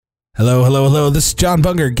Hello, hello, hello. This is John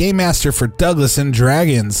Bunger, Game Master for Douglas and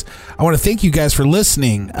Dragons. I want to thank you guys for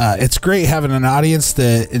listening. It's great having an audience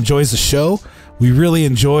that enjoys the show. We really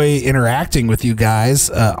enjoy interacting with you guys,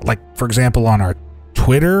 like, for example, on our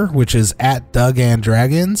Twitter, which is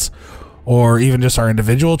 @DougAndDragons, or even just our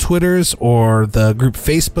individual Twitters or the group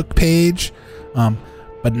Facebook page.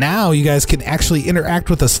 But now you guys can actually interact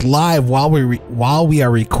with us live while we are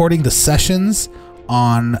recording the sessions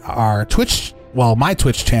on our Twitch, my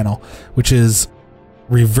Twitch channel, which is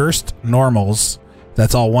Reversed Normals.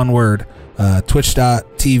 That's all one word.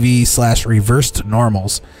 Twitch.tv/Reversed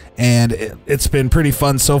Normals. And it's been pretty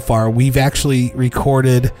fun so far. We've actually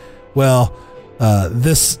recorded,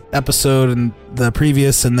 this episode and the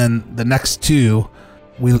previous, and then the next two.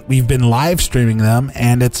 We've been live streaming them,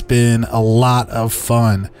 and it's been a lot of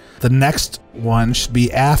fun. The next one should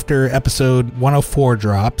be after episode 104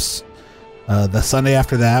 drops, the Sunday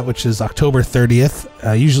after that, which is October 30th.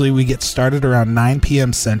 Usually we get started around 9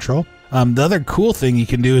 p.m. Central. The other cool thing you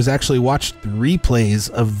can do is actually watch the replays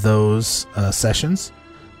of those sessions.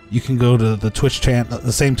 You can go to the Twitch channel,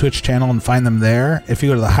 the same Twitch channel, and find them there. If you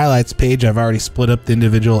go to the highlights page, I've already split up the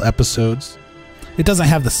individual episodes. It doesn't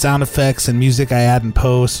have the sound effects and music I add in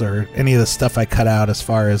posts or any of the stuff I cut out as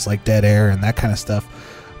far as like dead air and that kind of stuff.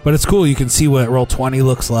 But it's cool. You can see what Roll20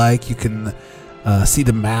 looks like. You can see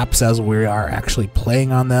the maps as we are actually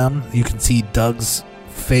playing on them. You can see Doug's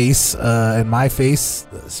face and my face.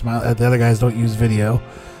 The other guys don't use video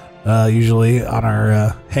usually on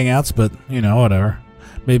our Hangouts, but whatever.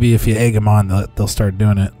 Maybe if you egg them on, they'll start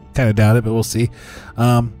doing it. Kind of doubt it, but we'll see.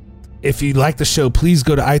 If you like the show, please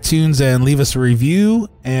go to iTunes and leave us a review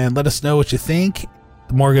and let us know what you think.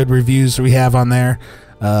 The more good reviews we have on there,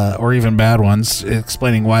 or even bad ones,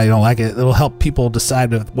 explaining why you don't like it, it'll help people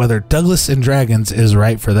decide whether Douglas and Dragons is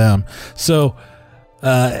right for them. So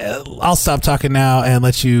I'll stop talking now and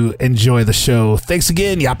let you enjoy the show. Thanks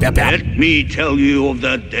again. Yap, yap, yap. Let me tell you of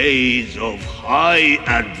the days of high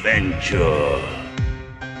adventure.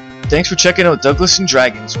 Thanks for checking out Douglas and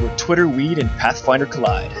Dragons, where Twitter, Weed, and Pathfinder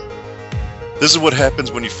collide. This is what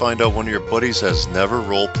happens when you find out one of your buddies has never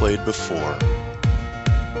role-played before.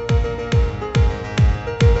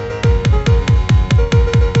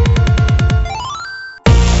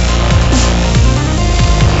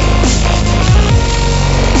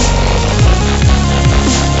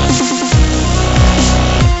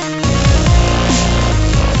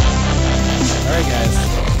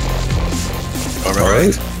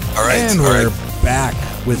 All right. And we're back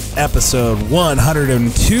with episode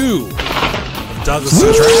 102 of Douglas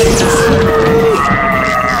and Dragons.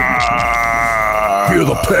 Feel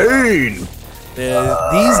the pain.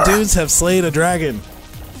 These dudes have slayed a dragon.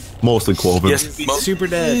 Mostly Quoven. Yes, Super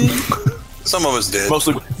dead. some of us did.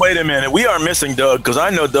 Mostly. Wait a minute. We are missing Doug, because I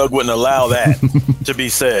know Doug wouldn't allow that to be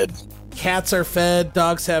said. Cats are fed.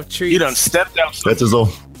 Dogs have treats. He done stepped out. That's his own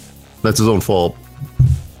fault.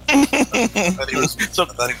 I've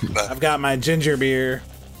got my ginger beer.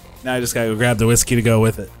 Now I just gotta go grab the whiskey to go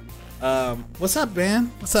with it. What's up,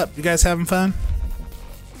 man? What's up? You guys having fun?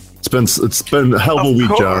 It's been a hell of a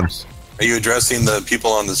week, John. Are you addressing the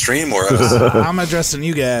people on the stream or us? I'm addressing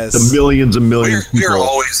you guys. The millions and millions. We're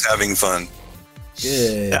always having fun.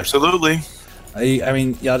 Good. Absolutely. I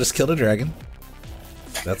mean, y'all just killed a dragon.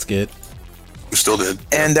 That's good. We still did.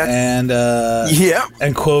 And yeah.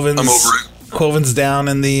 And Quoven's. I'm over it. Quoven's down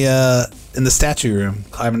in the statue room,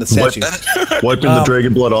 climbing the statue. Wiping the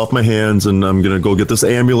dragon blood off my hands, and I'm gonna go get this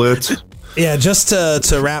amulet. Yeah, just to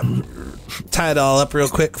tie it all up real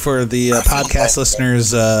quick for the podcast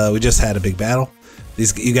listeners. We just had a big battle.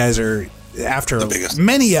 You guys are after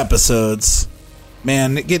many episodes,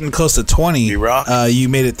 man, getting close to 20. You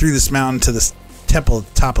made it through this mountain to this temple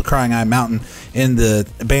at the top of Crying Eye Mountain in the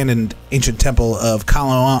abandoned ancient temple of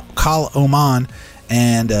Kal Oman.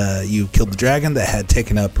 And you killed the dragon that had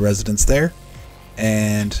taken up residence there.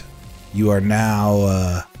 And you are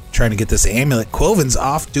now trying to get this amulet. Quoven's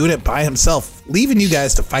off doing it by himself, leaving you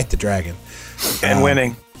guys to fight the dragon. And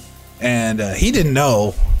winning. And he didn't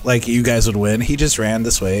know you guys would win. He just ran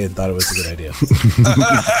this way and thought it was a good idea.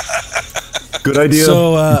 Good idea.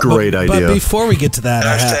 So, great idea. But before we get to that,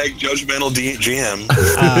 hashtag judgmental GM.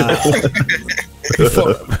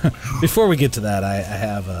 Before we get to that, I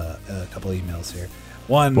have a couple emails here.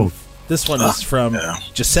 This one is from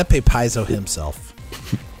Giuseppe Paizo himself.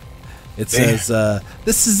 It says,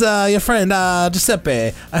 "This is your friend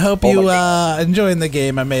Giuseppe. I hope you enjoying the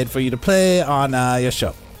game I made for you to play on your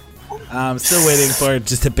show. I'm still waiting for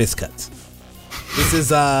Giuseppe's cuts. This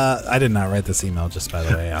is I did not write this email, just by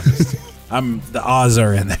the way. I'm the Oz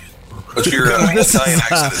are in there. But your Italian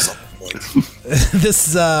accent is on point.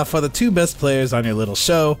 this is for the two best players on your little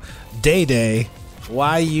show. Day.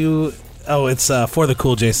 Why you... Oh, it's For the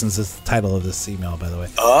Cool Jasons is the title of this email, by the way.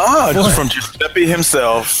 Just from Giuseppe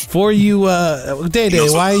himself. For you, Day,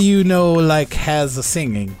 why you know, like, has a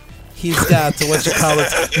singing. He's got what you call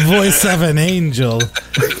it, voice of an angel.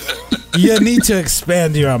 You need to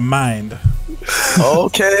expand your mind.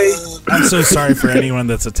 Okay. I'm so sorry for anyone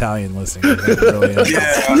that's Italian listening. Really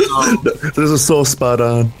This is so spot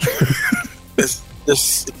on. It's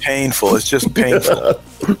just painful. It's just painful.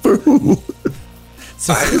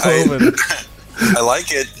 So I like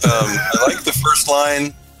it. I like the first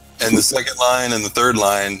line and the second line and the third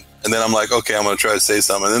line. And then I'm like, okay, I'm going to try to say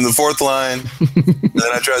something. And then the fourth line. And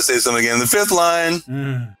then I try to say something again. The fifth line.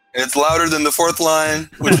 And it's louder than the fourth line,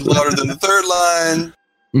 which is louder than the third line.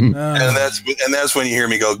 And that's when you hear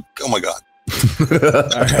me go, oh my God.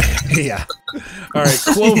 All right. Yeah. All right.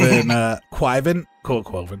 Quoven.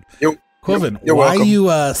 Quoven, You're why welcome.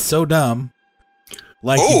 you so dumb?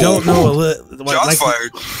 Like you don't know Shots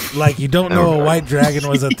fired. Like you don't know a white dragon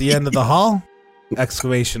was at the end of the hall?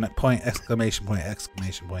 Exclamation point.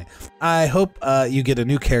 I hope you get a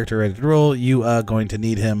new character ready to roll. You are going to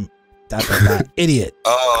need him. ... Idiot.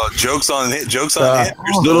 Oh, jokes on him. You're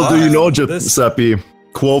still Little do you alive. know, Giuseppe,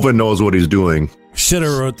 Quoven knows what he's doing. Should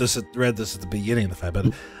have read this at the beginning of the fight, but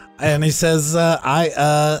and he says,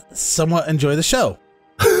 I somewhat enjoy the show.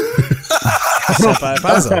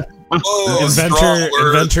 Paizo. Oh, strong word.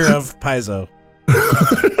 Inventor of Paizo.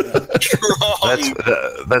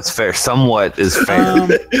 That's fair. Somewhat is fair.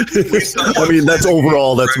 I mean, that's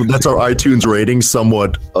overall. That's our iTunes rating.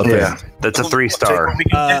 Somewhat. Yeah, that's a 3-star.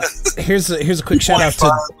 Here's a quick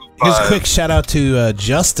shout out to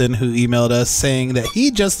Justin, who emailed us saying that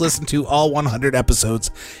he just listened to all 100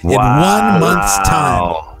 episodes in 1 month's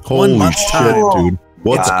time. Holy 1 month's shit, time. dude!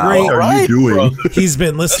 What great. are you doing? He's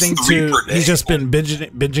been listening That's 3 to. per day. He's just been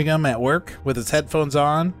binging them at work with his headphones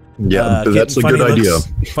on. Yeah, that's a getting good idea.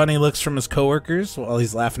 Funny looks from his coworkers while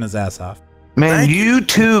he's laughing his ass off. Man, you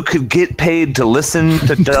too could get paid to listen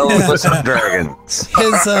to Douglas and Dragons.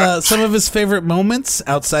 His some of his favorite moments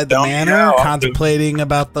outside the Don't manor, know. contemplating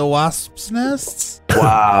about the wasps' nests.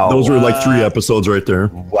 Wow. Those were like 3 episodes right there.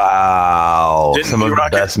 Wow. Didn't Some of you the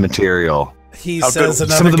rock it? best material. He How says good-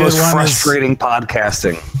 another Some of the good most one frustrating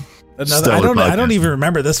podcasting. is Stellar I don't podcast. even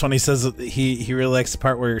remember this one. He says that he really likes the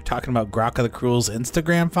part where you're talking about Grokka the Cruel's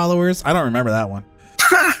Instagram followers. I don't remember that one.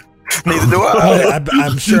 Neither do I.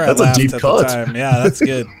 I'm sure That's I a laughed deep at cut. the time. Yeah, that's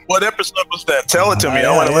good. What episode was that? Tell it to me. I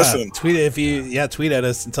Yeah, want to yeah. listen. Tweet it if you tweet at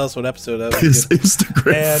us and tell us what episode that was. His good.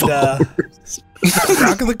 Instagram And followers.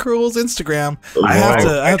 Grokka the Cruel's Instagram. Oh, I have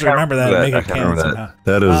wow. to remember that and make I it can't canon remember somehow.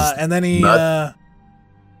 That is And then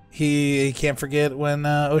he can't forget when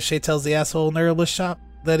O'Shea tells the asshole in the herbalist shop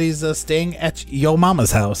that he's staying at Yo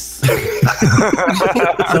Mama's house.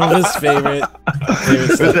 Some of his favorite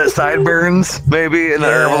Was stuff. that sideburns, maybe, in the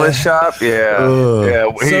Yeah. herbalist shop? Yeah. Ugh. Yeah.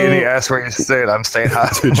 So- He asked where you stayed. I'm staying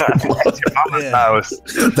at your mama's Yeah. house.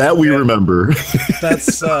 that we remember.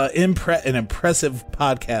 That's an impressive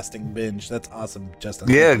podcasting binge. That's awesome, Justin.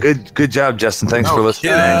 Yeah, good job, Justin. Thanks for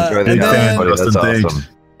listening. kidding. I enjoyed And the then- episode. That's Justin, thanks. awesome.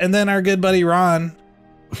 And then our good buddy Ron,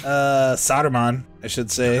 Soderman, I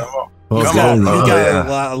should say. Oh, He's got, oh, he's got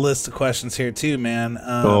yeah. a list of questions here too, man. here we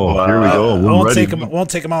go. I We're won't ready.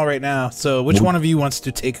 take them all right now. So, which one of you wants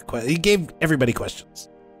to take a question? He gave everybody questions.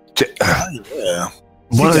 Yeah.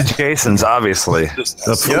 One of the Jasons, obviously.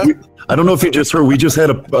 I don't know if you just heard. We just had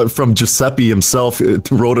a from Giuseppe himself.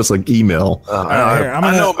 Wrote us an email. All right, here, I'm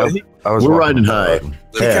I know, gonna. but I was We're walking- riding high.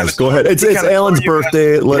 He Yes, kinda- go ahead. It's he kinda Alan's told you guys-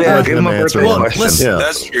 birthday. Let Yeah, let give him him a answer. birthday it. question. listen- Yeah.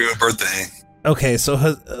 That's true. Birthday. Okay, so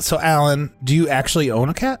Alan, do you actually own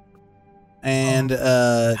a cat? And It's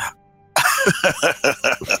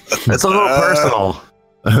a little personal.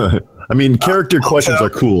 I mean, character questions are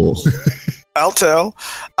cool. I'll tell. You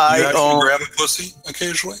I actually own. grab a pussy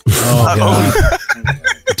occasionally? oh god,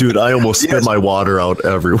 Dude, I almost spit Yes. my water out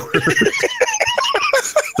everywhere.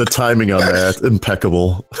 The timing on that,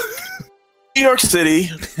 impeccable. New York City.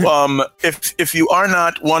 If you are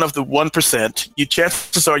not one of the 1%,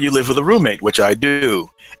 chances are you live with a roommate, which I do,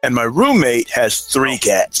 and my roommate has 3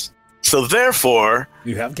 cats. So therefore,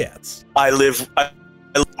 you have cats. I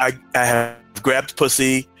have grabbed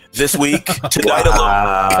pussy this week tonight alone.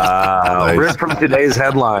 Nice. Rip from today's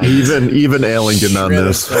headline. Even Alan getting on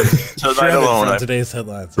this, Tonight Shredded alone. from today's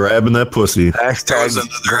headlines. grabbing that pussy. That Hashtag was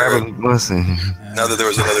another- grabbing pussy. Now that there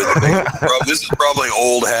was another debate. This is probably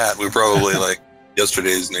old hat. We probably like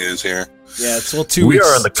yesterday's news here. Yeah, it's 2 We weeks.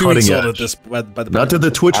 are on the 2 weeks cutting old edge. at this. By the Not to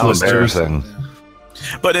the Twitch How listeners. embarrassing.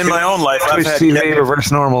 But in my own life, Twitch TV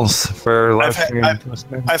reverse normals for live stream.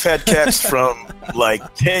 I've had cats from like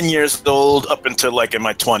 10 years old up until like in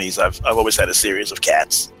my 20s. I've always had a series of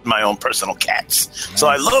cats, my own personal cats. Nice. So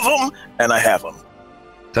I love them and I have them.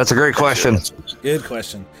 That's a great question. Good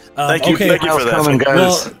question. Thank you for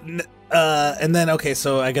that. Well, and then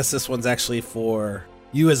so I guess this one's actually for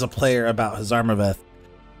you as a player about Hazarmaveth.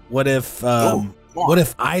 What if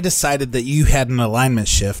I decided that you had an alignment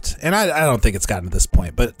shift? And I don't think it's gotten to this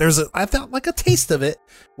point, but I felt like a taste of it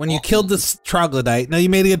when you killed this troglodyte. Now, you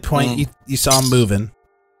made a good point. You saw him moving,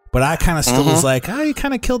 but I kind of still was like, you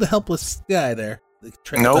kind of killed a helpless guy there.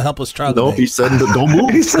 The helpless troglodyte. Nope, he said, don't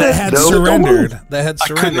move. That had surrendered. I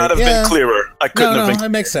could not have been clearer.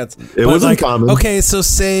 It makes sense. It wasn't common. Okay, so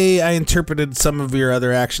say I interpreted some of your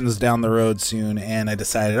other actions down the road soon, and I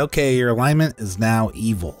decided, okay, your alignment is now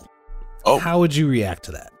evil. Oh. How would you react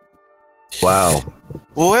to that? Wow.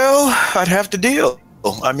 Well, I'd have to deal.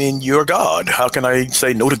 I mean, you're God. How can I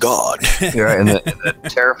say no to God? Yeah, and the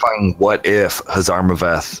terrifying what if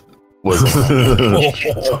Hazarmaveth was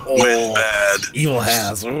went bad. Evil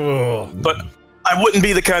has. Ooh. But I wouldn't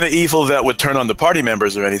be the kind of evil that would turn on the party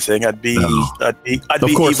members or anything. I'd be evil.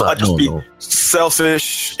 I'd just be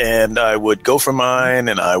selfish, and I would go for mine,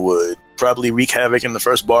 and I would probably wreak havoc in the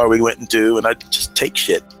first bar we went into, and I'd just take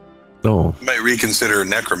shit. Oh. You might reconsider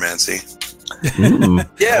necromancy.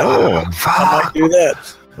 Yeah, I might do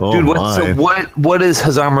that. Oh, dude, what is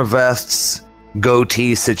Hazarmaveth's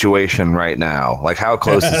goatee situation right now? Like, how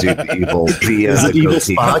close is he to evil via the evil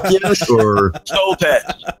goatee? spot yet, or soul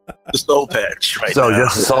patch? The soul patch, right? So now.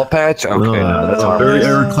 just a soul patch? Okay, that's very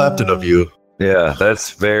Eric Clapton of you. Yeah,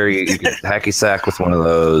 that's very. You can hacky sack with one of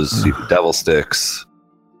those. You can devil sticks.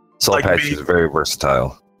 Soul patch is very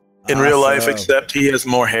versatile. In real life, except he has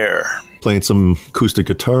more hair. Playing some acoustic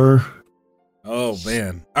guitar. Oh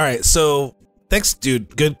man! All right, so thanks,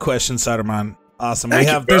 dude. Good question, Soderman. Awesome.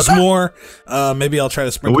 There's more. Maybe I'll try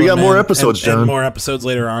to sprinkle. We got more episodes, John. And more episodes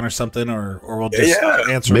later on, or something, or we'll just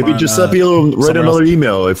answer. Maybe Giuseppe will write another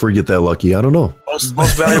email if we get that lucky. I don't know. Most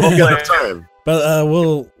valuable time. But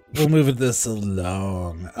we'll move this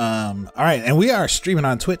along. All right, and we are streaming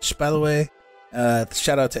on Twitch, by the way.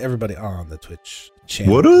 Shout out to everybody on the Twitch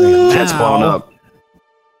channel. What up? Chat's blowing up.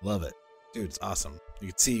 Love it, dude. It's awesome. You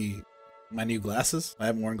can see my new glasses. I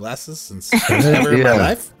haven't worn glasses since ever in my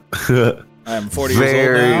life. I'm 40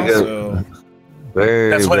 years old now, so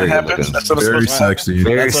that's when it happens. That's what very sexy.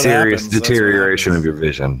 Very serious deterioration of your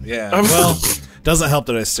vision. Yeah. Well, doesn't help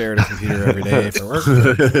that I stare at a computer every day for work.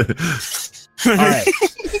 All right.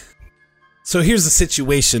 So here's the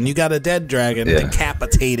situation. You got a dead dragon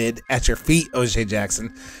decapitated at your feet, O'Shea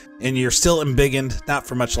Jackson, and you're still embiggened, not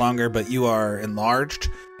for much longer, but you are enlarged,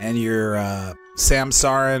 and your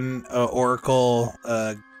Samsaran Oracle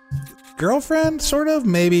girlfriend, sort of,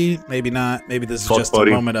 maybe not. Maybe this is just a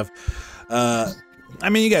moment of. I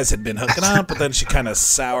mean, you guys had been hooking up, but then she kind of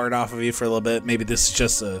soured off of you for a little bit. Maybe this is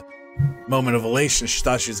just a moment of elation. She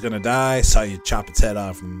thought she was going to die, saw you chop its head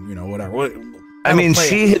off, and whatever. I mean,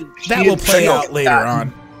 that will play out later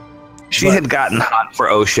on. She had gotten hot for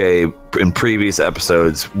O'Shea in previous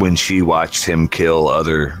episodes when she watched him kill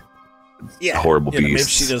other horrible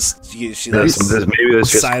beasts. Maybe she likes the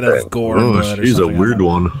side of gore and blood. She's a weird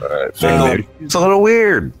one. It's a little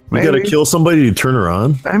weird. You gotta kill somebody to turn her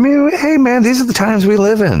on. I mean, hey man, these are the times we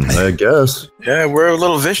live in. I guess. Yeah, we're a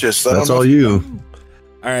little vicious. That's all you.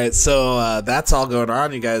 All right, so that's all going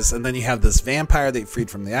on, you guys, and then you have this vampire that you freed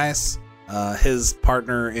from the ice. His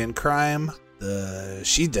partner in crime,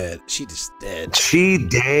 she dead. She just dead. She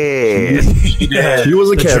dead. She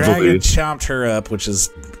was a the casualty. Dragon chomped her up, which is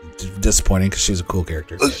disappointing because she's a cool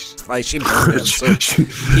character. Like she burned him. So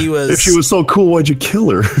he was. If she was so cool, why'd you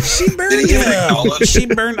kill her? She burned him. She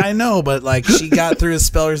burned. I know, but like she got through his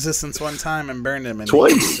spell resistance one time and burned him. And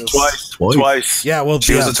Twice. Yeah, well,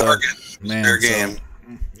 she was a target. Man, fair game.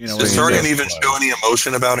 Does Targan even show any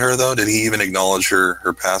emotion about her, though? Did he even acknowledge her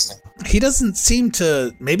passing? He doesn't seem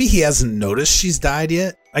to. Maybe he hasn't noticed she's died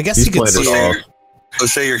yet. I guess he could see her.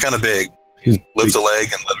 O'Shea, you're kind of big. Lift a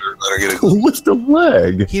leg and let her get it. Lift a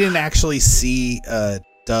leg. He didn't actually see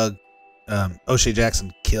O'Shea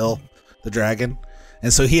Jackson kill the dragon.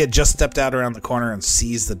 And so he had just stepped out around the corner and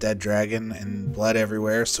sees the dead dragon and blood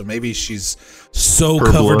everywhere. So maybe she's so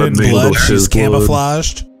covered in blood, she's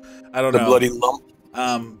camouflaged. I don't know. The bloody lump.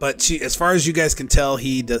 But as far as you guys can tell,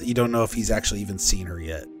 you don't know if he's actually even seen her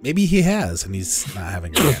yet. Maybe he has, and he's not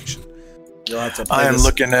having a reaction. You'll have to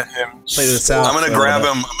looking at him. Play this out. I'm gonna grab him.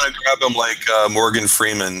 I'm gonna grab him like Morgan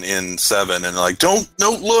Freeman in Seven, and like, don't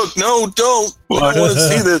look, no, don't. I don't want to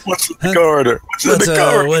see this. What's in the corridor?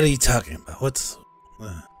 What are you talking about?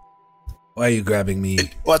 Why are you grabbing me?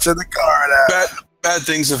 What's in the card? Bad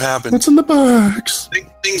things have happened. What's in the box?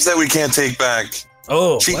 Things that we can't take back.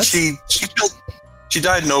 Oh, she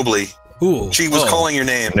died nobly. Ooh, She was calling your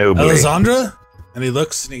name. Nobly. Alessandra? And he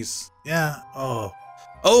looks and he's, yeah. Oh,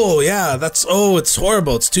 yeah. It's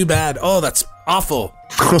horrible. It's too bad. Oh, that's awful.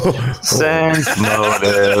 Sense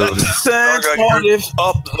motive. Sense motive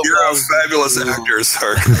up the You're a fabulous actor,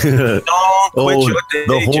 Sark.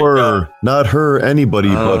 The horror. Not her, anybody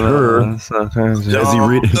but her. As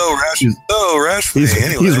he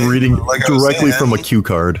he's reading directly from a cue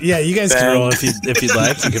card. Yeah, you guys can roll if you'd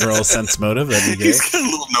like. You can roll a sense motive. That'd be great. He's got a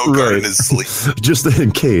little note card in his sleeve. Just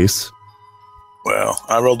in case. Well,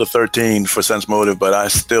 I rolled a 13 for sense motive, but I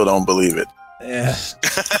still don't believe it. Yeah.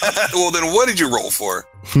 Well, then what did you roll for?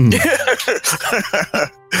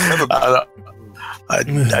 I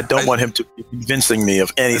don't want him to be convincing me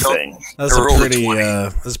of anything. That's pretty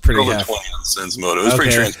half. 20 on sense motive. It's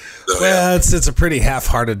pretty trans. Well, it's a pretty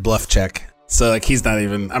half-hearted bluff check. So like I'm not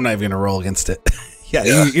even gonna roll against it.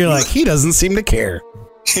 Yeah. You're like, he doesn't seem to care.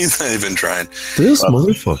 He's not even trying. This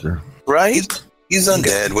motherfucker. Right? He's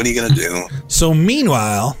undead. What are you gonna do? So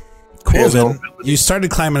meanwhile, Quoven, you started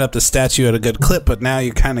climbing up the statue at a good clip, but now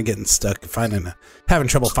you're kind of getting stuck, having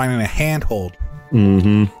trouble finding a handhold.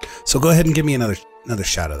 Mm-hmm. So go ahead and give me another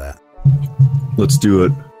shot of that. Let's do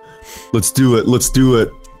it.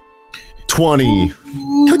 20.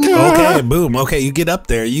 Okay, boom. Okay, you get up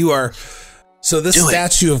there. So this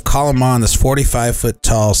statue of Kalaman, this 45-foot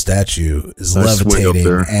tall statue, is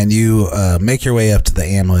levitating, and you make your way up to the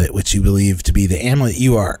amulet, which you believe to be the amulet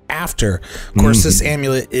you are after. Of course, this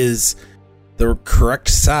amulet is the correct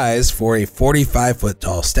size for a 45-foot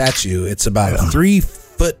tall statue. It's about a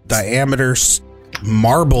 3-foot diameter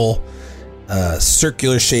marble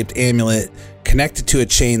circular-shaped amulet connected to a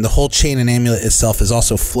chain. The whole chain and amulet itself is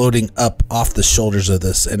also floating up off the shoulders of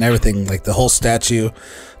this, and everything, like the whole statue,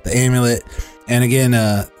 the amulet. And again,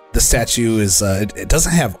 the statue is, it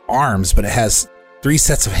doesn't have arms, but it has 3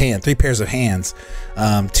 pairs of hands.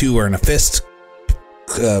 2 are in a fist,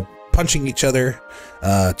 punching each other.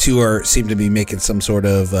 2 seem to be making some sort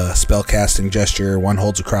of spell casting gesture. 1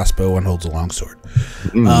 holds a crossbow, 1 holds a longsword.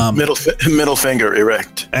 Middle finger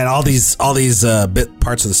erect. And all these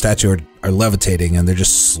parts of the statue are levitating, and they're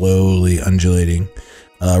just slowly undulating.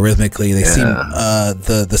 Rhythmically, they seem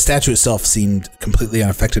the statue itself seemed completely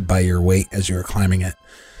unaffected by your weight as you were climbing it,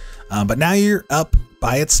 but now you're up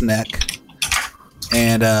by its neck,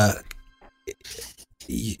 and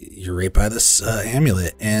you're right by this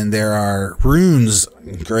amulet, and there are runes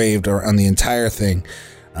engraved on the entire thing,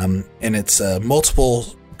 and it's multiple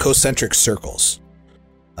concentric circles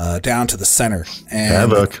down to the center, and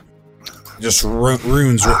Havoc. Just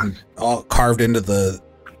runes written, all carved into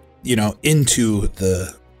into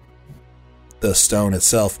the stone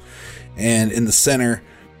itself. And in the center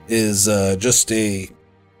is just a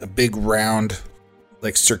big round,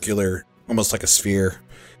 like circular, almost like a sphere.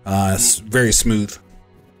 It's very smooth,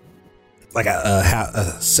 like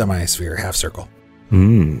a semi-sphere, half circle.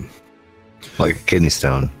 Like a kidney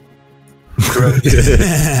stone. Is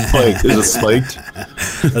it spiked?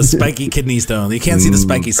 A spiky kidney stone. You can't see the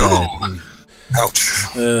spiky side.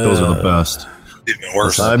 Ouch. Those are the best. Even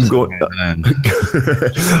worse. I'm going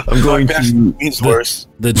to means worse.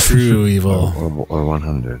 The true evil. Or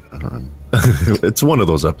 100. It's one of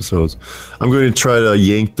those episodes. I'm going to try to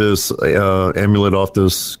yank this amulet off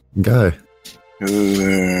this guy.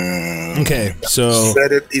 Okay, so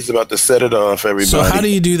he's about to set it off, everybody. So how do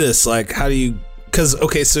you do this? Like, how do you? Because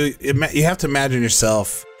so you have to imagine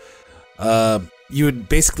yourself. You would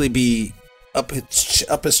basically be up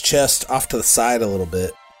his chest, off to the side a little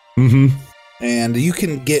bit. Mm-hmm. And you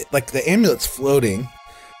can get, like, the amulet's floating,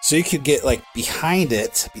 so you could get, like, behind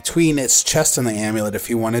it, between its chest and the amulet,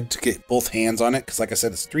 if you wanted to get both hands on it, because, like I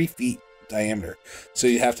said, it's 3 feet diameter, so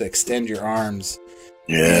you have to extend your arms.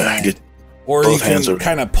 Yeah, or you can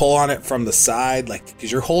kind of pull on it from the side, like,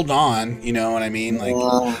 because you're holding on, you know what I mean? Like,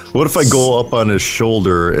 what if I go up on his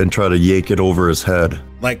shoulder and try to yank it over his head?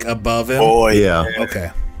 Like, above him? Oh, yeah.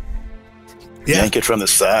 Okay. Yeah. Yank it from the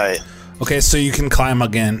side. Okay, so you can climb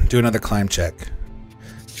again. Do another climb check.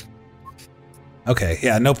 Okay,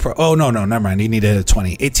 yeah, no never mind. You need to hit a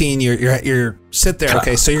 20. 18, you're sit there.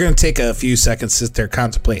 Okay, so you're going to take a few seconds, sit there,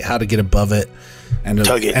 contemplate how to get above it and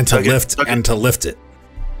to lift it.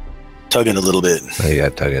 Tug it a little bit. Oh, yeah,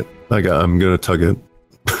 tug it. I'm going to tug it.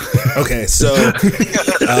 Okay, so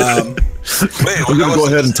I'm going to go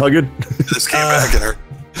ahead and tug it. This came back at her.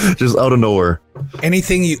 Just out of nowhere. Are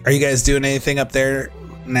you guys doing anything up there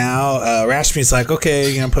now? Rashmi's like, okay,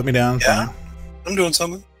 you're gonna put me down. Yeah, fine. I'm doing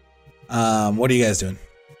something. What are you guys doing?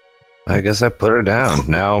 I guess I put her down.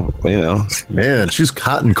 Now, Man, she's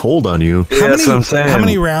hot and cold on you. That's what I'm saying. How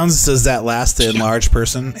many rounds does that last to enlarge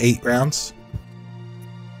person? 8 rounds?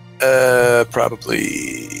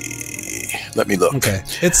 Probably. Let me look. Okay.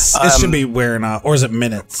 It should be wearing off. Or is it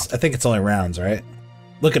minutes? I think it's only rounds, right?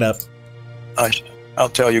 Look it up. I'll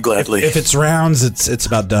tell you gladly. If it's rounds, it's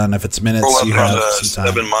about done. If it's minutes, you have some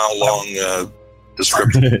time. 7-mile long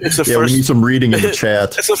description. We need some reading in the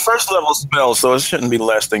chat. It's a first level spell, so it shouldn't be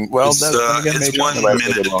lasting. Well, it's 1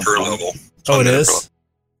 minute per level. Oh, it is?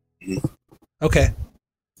 Okay.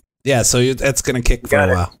 Yeah, so that's going to kick for a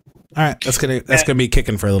while. All right, that's gonna be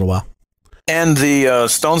kicking for a little while. And the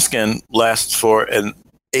stone skin lasts for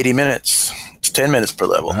 80 minutes. It's 10 minutes per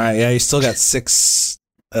level. All right, yeah, you still got 6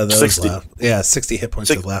 of those 60. left. Yeah, 60 hit points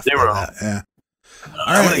left. Yeah.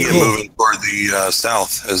 I'm going to get moving toward the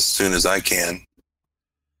south as soon as I can.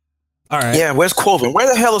 All right. Yeah, where's Quoven? Where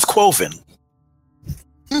the hell is Quoven?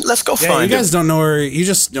 Let's go find him. You guys don't know where. You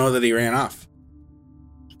just know that he ran off.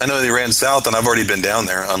 I know they ran south, and I've already been down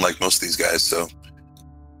there, unlike most of these guys, so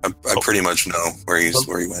I pretty much know where he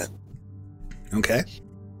went. Okay.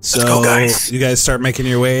 So let's go, guys. You guys start making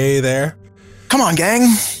your way there. Come on, gang.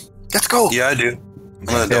 Let's go. Yeah, I do. I'm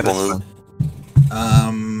going to double move.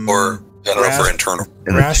 Or I don't know for internal.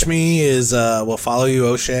 Rashmi will follow you,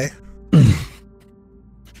 O'Shea.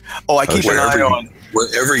 I keep an eye on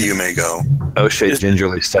wherever you may go. O'Shea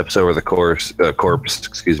gingerly steps over the corpse,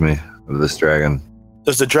 of this dragon.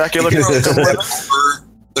 Does the Dracula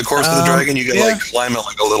the corpse of the dragon? You can climb it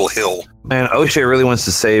like a little hill. Man, O'Shea really wants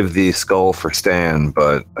to save the skull for Stan,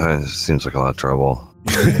 but it seems like a lot of trouble.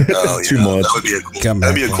 Too much. That would be a cool.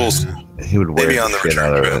 That'd be a cool. He would wear the shit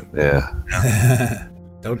out of it. Yeah.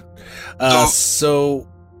 Don't.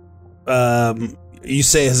 You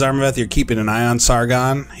say Hazarmaveth, you're keeping an eye on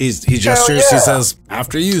Sargon. He gestures. He says,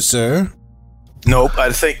 "After you, sir." Nope. I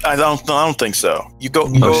don't think so. You go.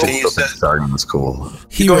 Sargon was cool.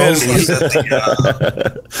 He rolls.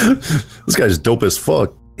 This guy's dope as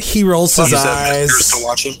fuck. He rolls his eyes. To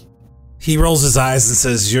watch him? He rolls his eyes and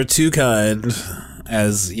says, "You're too kind."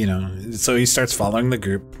 As you know, so he starts following the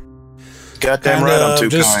group. Goddamn right, I'm too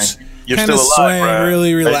kind. You're still alive, swaying, right?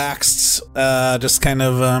 really relaxed. Just kind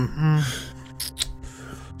of,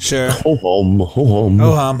 sure. Ho hum.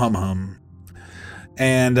 Oh hum.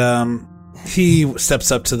 And he steps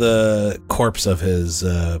up to the corpse of his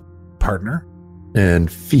partner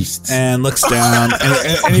and feasts and looks down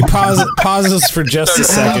and he pauses for just a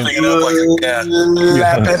second.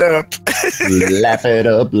 Lap it up.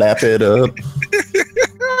 Lap it up.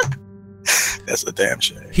 That's a damn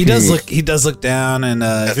shame. He does look down, and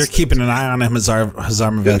if you're keeping an eye on him,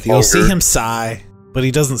 Hazarmaveth, you'll see him sigh, but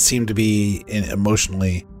he doesn't seem to be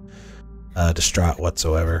emotionally distraught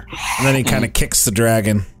whatsoever. And then he kind of kicks the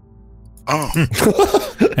dragon.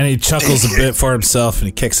 And he chuckles a bit for himself, and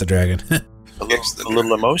he kicks the dragon. a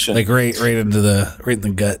little emotion, like right in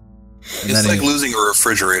the gut. And it's like losing a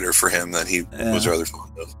refrigerator for him that he was rather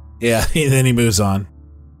fond of. Yeah, then he moves on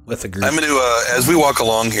with the group. I'm going to, as we walk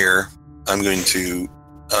along here, I'm going to,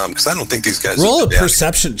 because I don't think these guys roll a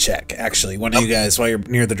perception check. Actually, one of you guys, while you're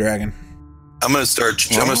near the dragon. I'm going to start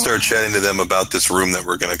chatting to them about this room that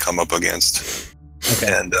we're going to come up against.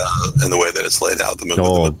 Okay. And the way that it's laid out.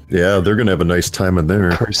 Yeah, they're going to have a nice time in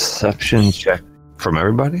there. Perception check from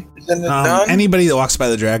everybody? Anybody that walks by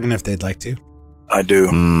the dragon, if they'd like to. I do.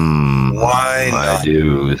 Why not? I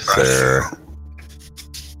do, sir.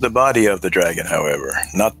 The body of the dragon, however,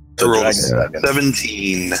 not the dragon.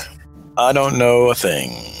 17. I don't know a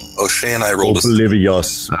thing. O'Shea and I rolled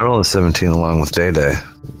Oblivious. I rolled a 17 along with Day Day.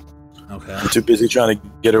 Okay. I'm too busy trying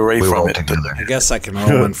to get away from it. Together. I guess I can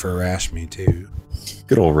roll one for Rashmi too.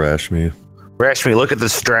 Good old Rashmi. Rashmi, look at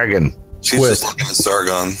this dragon. She's just looking at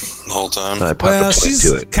Sargon the whole time. Well,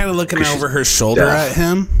 she's kind of looking over her shoulder at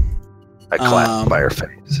him. I clap by her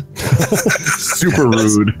face. Super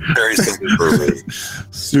rude.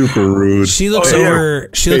 Super rude. She looks over.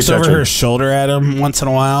 She looks over her shoulder at him once in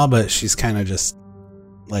a while, but she's kind of just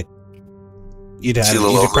like you'd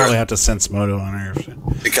probably have to sense moto on her.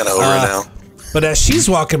 You're kind of over now. But as she's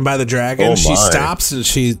walking by the dragon, she stops and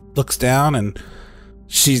she looks down and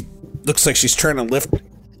she looks like she's trying to lift.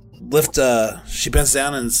 She bends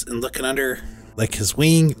down and looking under like his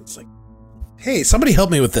wing. It's like, hey, somebody help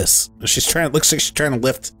me with this. Looks like she's trying to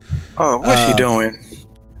lift. Oh, what's she doing?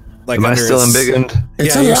 Like, am I still embiggened?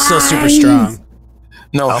 Yeah, you're still super strong.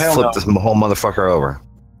 No, I'll flip this whole motherfucker over.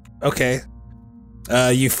 Okay.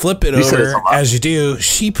 You flip it over. As you do,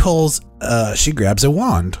 she grabs a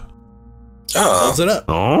wand. Holds it up.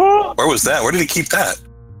 Oh, where was that? Where did he keep that?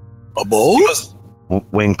 A bowl?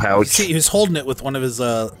 Wing pouch. He was holding it with one of his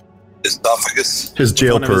Esophagus. His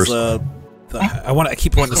jail One of his, purse. I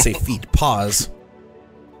keep wanting to say feet, paws.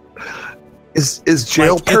 Is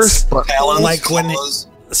jail Like, purse? Talons, like when it- claws.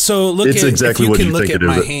 So look It's at exactly if you what can you look think at it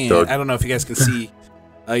my is, hand. Doug. I don't know if you guys can see.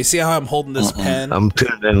 You see how I'm holding this pen? I'm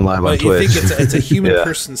tuning in live on But you Twitch. think it's a human Yeah.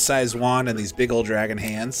 person-sized wand and these big old dragon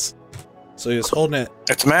hands. So he was holding it,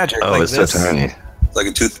 It's magic. Oh, like it's this. so tiny. Like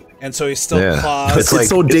a tooth. and so he's still Yeah. claws. It's like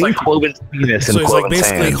so it's like dainty. Cloven's penis so and he's like Cloven's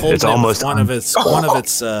basically hand. holding It's it almost with one of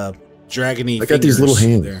its dragony. I got these little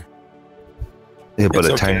fingers hands. there. yeah, but It's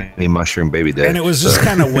a okay. tiny mushroom baby dick. And it was just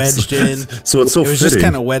kind of wedged in. So it's so It was fitting. just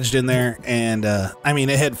kind of wedged in there, and I mean,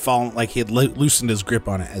 it had fallen like he had loosened his grip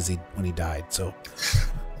on it when he died. So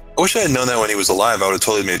I wish I had known that when he was alive. I would have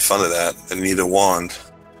totally made fun of that and need a wand.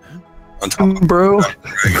 On top of bro.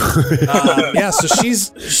 yeah, so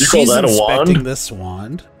she's call that a inspecting wand? this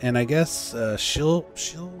wand, and I guess she'll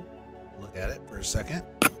look at it for a second.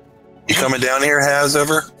 You coming down here, Has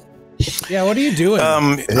ever? Yeah, what are you doing?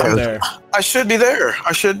 Um, Out there. I should be there.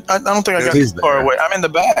 I don't think I got He's too far there. away. I'm in the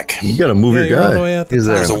back. You gotta move Yeah, your you're all the guy. way at the He's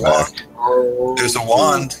there. There's a wand. There's a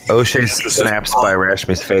wand. O'Shea snaps by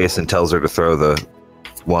Rashmi's face and tells her to throw the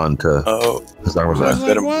wand to Oh, his arm. I was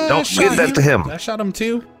like, Don't what? I Don't shot give that you. to him. I shot him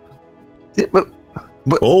too. But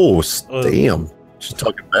Oh, damn. She's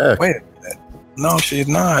talking back. wait a minute. No, she's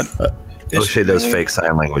not. O'Shea does fake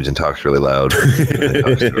sign language and talks really loud.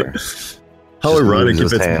 How Just ironic moves if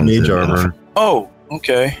his it's hands mage and- armor. Oh,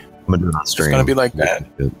 okay. I'm gonna do it on It's stream. gonna be like that.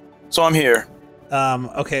 So I'm here.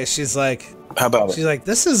 Okay, she's like, How about it?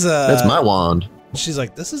 this is a. That's my wand. She's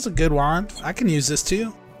like, this is a good wand. I can use this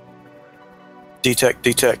too.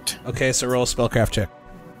 Detect. Okay, so roll a spellcraft check.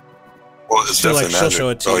 Well, it's She'll, definitely she'll magic. show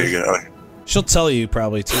it to Oh, you. you're gonna. She'll tell you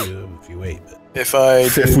probably too if you wait. But If I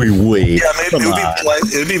If we wait. Yeah, maybe Come on.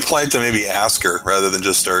 it would be polite to maybe ask her rather than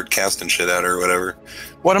just start casting shit at her or whatever.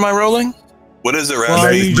 what am I rolling? What is it, well,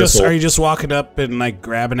 Rash? are you just walking up and like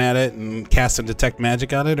grabbing at it and casting detect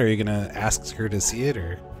magic on it, or are you gonna ask her to see it,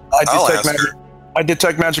 or? I'll detect ask magic. I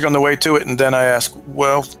detect magic on the way to it, and then I ask,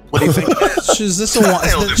 "Well, what do you think?" Is this a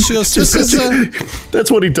wand? She goes, this is a.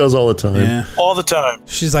 That's what he does all the time. Yeah. All the time.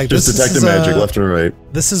 She's like, Just this detecting is magic a, left and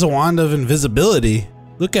right. This is a wand of invisibility.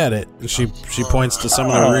 Look at it. And she points to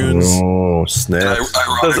some of the runes. Oh, snap.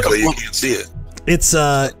 Ironically, you can't see it. It's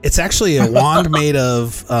actually a wand made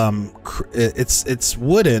of it's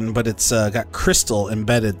wooden, but it's got crystal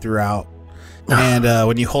embedded throughout, and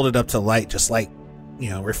when you hold it up to light, just light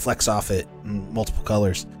reflects off it in multiple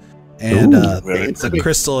colors, and the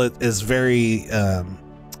crystal is very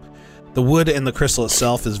the wood and the crystal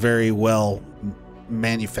itself is very well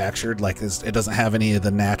manufactured. Like it doesn't have any of the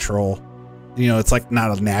natural. It's like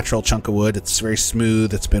not a natural chunk of wood. It's very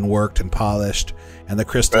smooth. It's been worked and polished, and the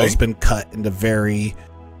crystal has been cut into very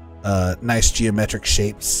nice geometric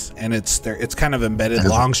shapes. And it's kind of embedded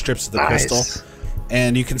long strips of the crystal,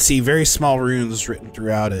 and you can see very small runes written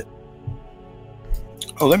throughout it.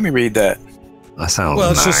 Oh, let me read that. That sounds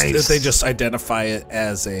Well, it's nice. just they just identify it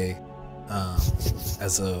as a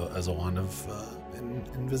wand of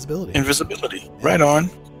invisibility. Invisibility. Right on.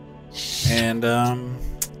 And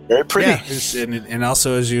Very pretty. yeah, and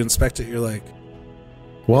also as you inspect it, you're like,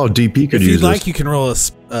 Wow, DP could if use you'd like, this. you can roll a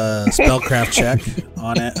spellcraft check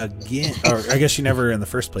on it again. Or I guess you never in the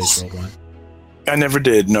first place rolled one. I never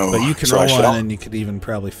did. No. But you can So I roll shall. one, and you could even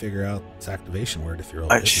probably figure out its activation word if you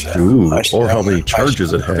roll I it. shall. Ooh, I shall. or how many I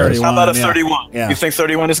charges it shall. has. 31. How about a Yeah. 31? Yeah. You think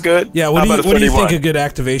 31 is good? Yeah, How what about do you think 31? a good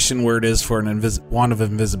activation word is for an wand of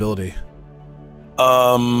invisibility?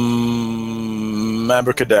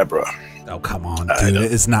 Abracadabra. Oh, come on, I dude. don't-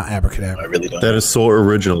 It is not abracadabra. I really don't. That is so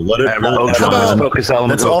original. Let it go, How John. about Focus Element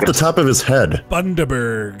That's off the Focus? top of his head.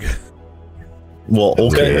 Bundaberg. Well,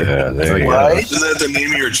 okay. Yeah, there you go. Right? Isn't that the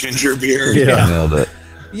name of your ginger beer? Yeah. Nailed it.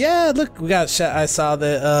 Yeah, look, we got. I saw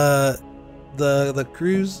the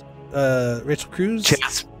cruise. Rachel Cruz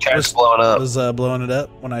Chat's blowing up was blowing it up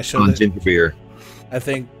when I showed on it. ginger beer. I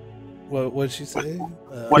think. What did she say?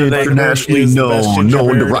 What did they- Internationally is the best known, ginger known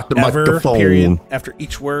to beer rock the ever, microphone. Period, after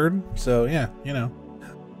each word. So yeah, So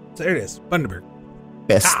there it is, Bundaberg.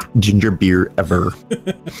 Best ginger beer ever.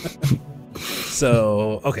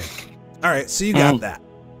 So okay, all right. So you got that.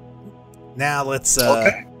 Now let's.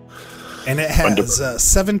 Okay. And it has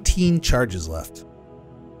 17 charges left.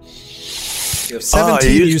 You have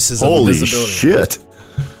 17 you- uses of Holy invisibility. shit.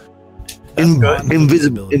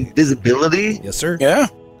 Invisibility? Yes, sir. Yeah.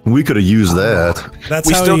 We could have used that. That's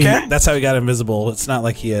We how still he. can? That's how he got invisible. It's not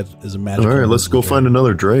like he had is a All magical. right, let's go invisible find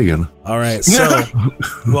another dragon. dragon. All right, so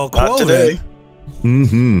well, Not today. Quoven,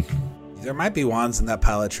 Mm-hmm. there might be wands in that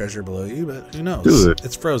pile of treasure below you, but who knows? Dude.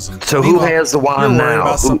 It's frozen. So who Meanwhile, has the wand you're worried now?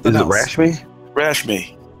 about Who, something is it else.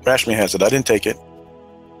 Rashmi? Rashmi has it. I didn't take it.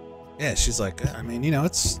 Yeah, she's like, I mean,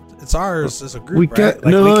 it's ours as a group. We right? get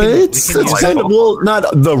Like, it's kind of, well, not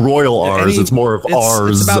the royal ours. It's more of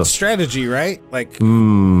ours. It's about strategy, right? Like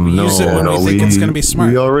no, use it when we think it's going to be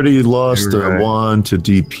smart. We already lost one to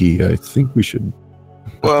DP. I think we should.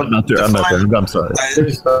 Well, I'm not there. I'm sorry. I would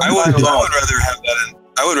rather have that.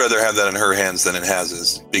 I would rather have that in her hands than in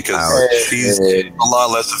Haz's because she's a lot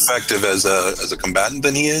less effective as a combatant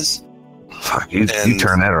than he is. Fuck, you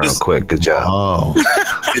turn that around quick. Good job. Oh,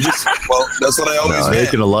 that's what I always meant.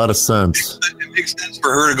 making a lot of sense. It makes sense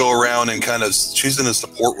for her to go around and kind of she's in a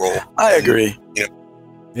support role. I agree.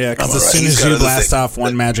 Yeah, because as soon as you blast off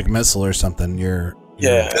one magic missile or something, you're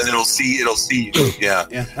and it'll see you. Yeah,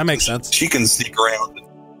 that makes sense. She can sneak around.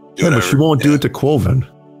 But she won't do it to Quoven.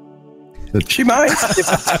 She might.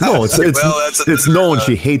 No, it's known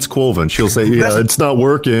she hates Quoven. She'll say, "Yeah, it's not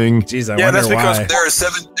working." Jeez, I wonder why. There are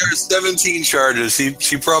 17 charges.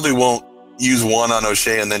 She probably won't use one on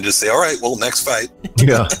O'Shea and then just say, "All right, well, next fight."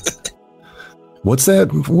 Yeah. What's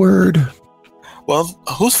that word? Well,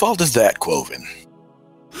 whose fault is that, Quoven?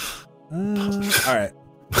 All right.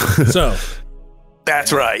 So.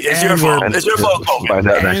 That's right. It's your fault. It's your fault, Quoven.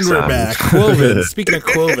 And we're back. Quoven. Speaking of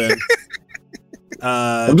Quoven.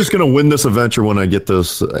 I'm just gonna win this adventure when I get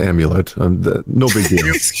this amulet. No big deal.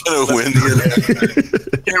 He's gonna win the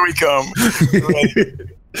adventure. Here we come.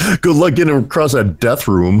 Good luck getting across that death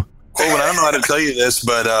room. Quoven, I don't know how to tell you this,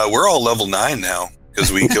 but we're all level 9 now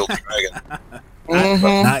because we killed the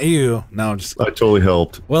dragon. Not you. No, I totally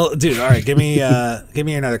helped. Well, dude, all right, give me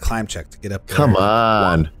another climb check to get up there. Come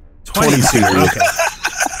on. 22. Okay.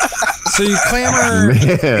 So you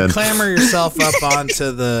clamber yourself up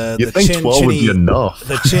onto the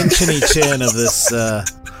chin of this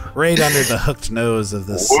right under the hooked nose of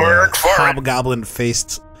this hobgoblin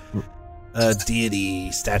faced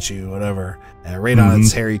deity statue, whatever, right on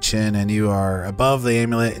its hairy chin, and you are above the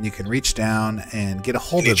amulet, and you can reach down and get a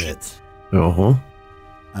hold of it.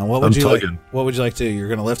 And what would you like to do? You're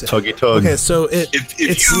going to lift it. Tuggy tug. Okay, so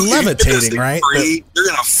it's levitating, right? You're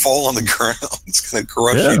going to fall on the ground. It's going to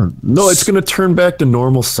crush you. No, it's going to turn back to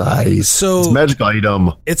normal size. So it's a magic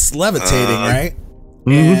item. It's levitating, right?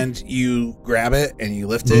 And you grab it and you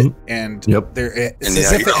lift it, and it's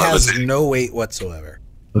as if it has no weight whatsoever.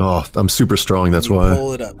 Oh, I'm super strong. That's why.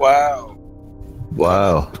 Pull it up. Wow.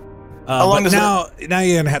 How long now you're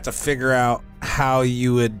going to have to figure out how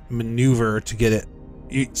you would maneuver to get it.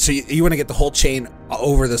 So you want to get the whole chain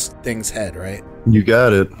over this thing's head, right? You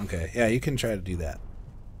got it. Okay, yeah, you can try to do that,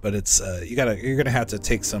 but it's you're gonna have to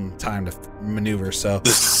take some time to maneuver. So,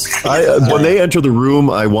 when they enter the room,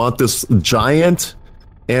 I want this giant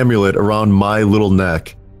amulet around my little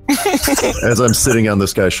neck as I'm sitting on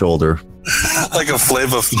this guy's shoulder, like a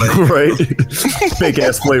Flavor Flav, right? Fake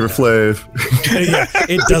ass Flavor Flav. Yeah,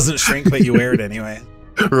 it doesn't shrink, but you wear it anyway,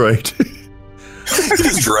 right? He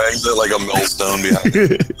just drags it like a millstone behind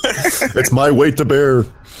it. It's my weight to bear.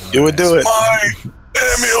 You would do it. My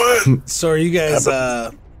amulet. So are you guys?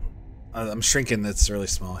 I'm shrinking. That's really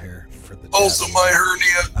small here for the. Also, my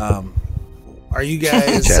hernia. Are you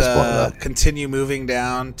guys continue moving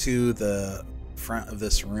down to the front of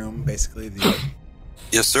this room, basically?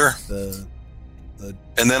 Yes, sir. And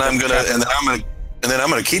then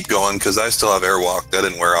I'm gonna keep going because I still have airwalk. That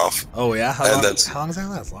didn't wear off. Oh yeah, how long does that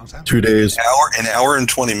last? A long time. 2 days. An hour and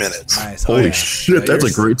 20 minutes. Nice. Holy shit, that's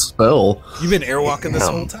a great spell. You've been airwalking this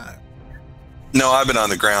whole time. No, I've been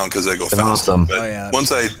on the ground because I go fast. Awesome.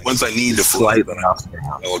 Once I need to fly, I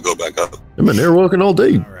will go back up. I've been airwalking all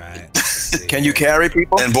day. All right. Can you carry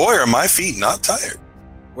people? And boy, are my feet not tired.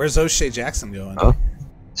 Where's O'Shea Jackson going? Huh?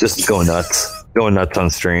 Just going nuts. Going nuts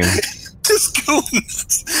on stream. Just going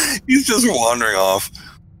nuts. He's just wandering off.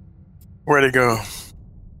 Where'd it go?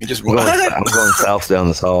 I'm going south down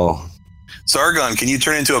this hall. Sargon, can you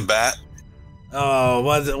turn into a bat? Oh,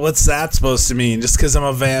 what's that supposed to mean? Just because I'm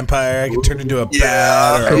a vampire, I can turn into a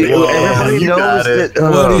bat? Or everybody knows that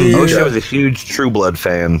O'Shea was a huge True Blood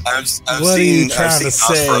fan. What are you trying to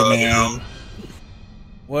say, man?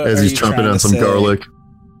 As he's chomping on some garlic.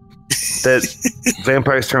 That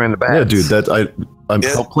vampires turn into bats. Yeah, dude. I'm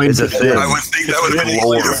claiming it's a thing. I would think that would be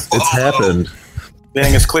lore. It's happened.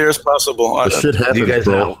 Being as clear as possible. Shit happens,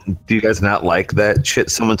 bro. Do you guys not like that shit?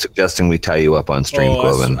 Someone suggesting we tie you up on stream,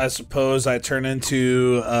 Quoven. I suppose I turn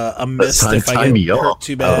into a mist if I get hurt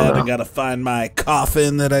too bad. I gotta find my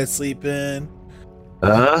coffin that I sleep in.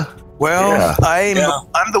 I'm the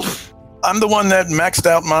one that maxed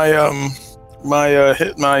out my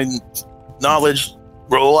my knowledge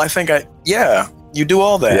roll. I think you do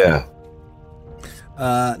all that. Yeah.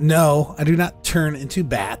 No, I do not turn into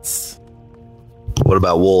bats. What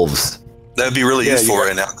about wolves? That'd be really useful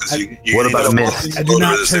right now. Because what about a mist? I do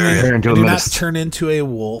not turn into a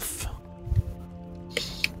wolf.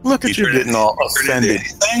 Look at you getting all offended.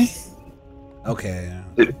 Okay.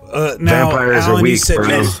 Now, vampires Alan, are weak, you said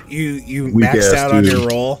bro. you maxed out on your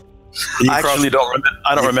roll. I actually don't remember.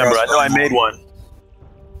 I don't remember. I know I made one.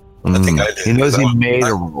 I think I did. He knows he made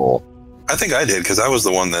a roll. I think I did because I was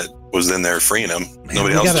the one that was in there freeing him.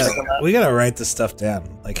 Nobody else was in there. We gotta write this stuff down,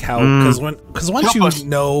 like how because once you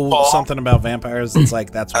know something about vampires, it's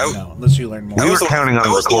like that's what you know. Unless you learn more. We were counting on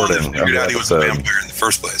recording. Figured out he was a vampire in the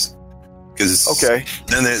first place. Because okay,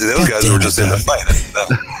 then those guys were just in the fight.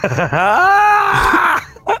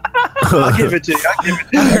 I'll give it to you.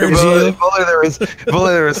 If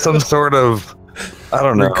only there was some sort of, I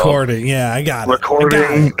don't know, recording. Yeah, I got it. Recording.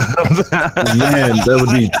 Man,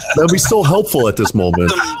 that would be so helpful at this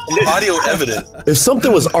moment. Audio evidence. If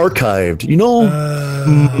something was archived,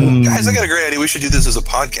 Guys, I got a great idea. We should do this as a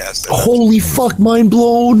podcast. Holy fuck, mind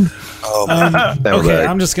blown. Okay,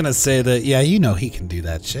 I'm just gonna say that. Yeah, he can do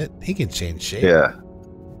that shit. He can change shape. Yeah.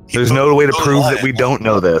 There's no way to prove that we don't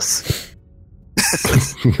know this. I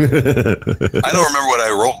don't remember what I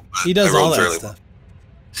rolled. He does all that stuff.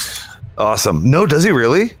 Awesome. No, does he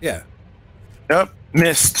really? Yeah. Yep.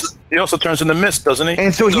 Mist. He also turns into mist, doesn't he?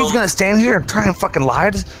 And so he's gonna stand here and try and fucking lie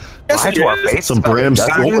to our face. Some Bram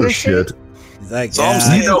Stoker shit. Like,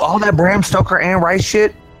 you know all that Bram Stoker and Rice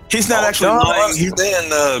shit. He's not actually lying. He's saying,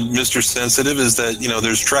 Mr. Sensitive, is that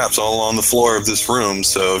there's traps all along the floor of this room.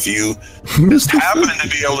 So if you happen to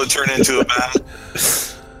be able to turn into a bat,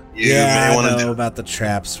 you may want to know about the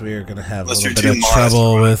traps. We're gonna have a little bit of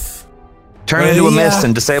trouble with. Turn into a mist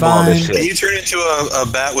and disable all this shit. Can you turn into a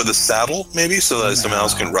bat with a saddle, maybe, so that someone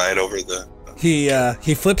else can ride over the? He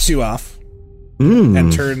flips you off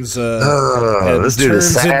and turns. This dude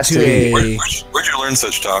is sassy. Where'd you learn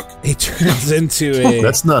such talk? He turns into a.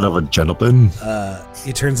 That's not of a gentleman.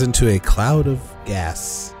 He turns into a cloud of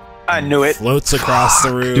gas. I knew it. Floats across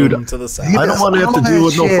the room to the side. I don't want to have to deal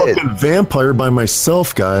with no fucking vampire by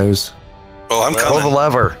myself, guys. Oh, I'm coming. Pull the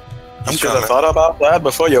lever. I should have thought about that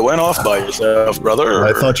before you went off by yourself, brother.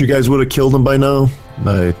 I thought you guys would have killed him by now.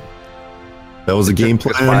 That was a game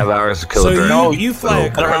plan. 5 hours to kill a dragon. So you fly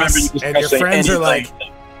across, and your friends are like,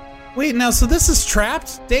 "Wait, now, so this is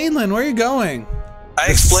trapped? Danelin, where are you going?" I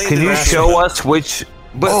explained. Can you show us which?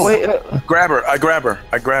 But wait, grab her. I grab her.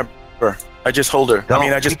 I just hold her.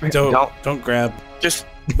 I just don't grab. Just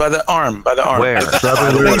by the arm. Where?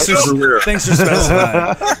 Thanks for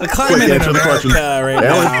specifying. The climate in America right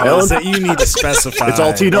now is that you need to specify. It's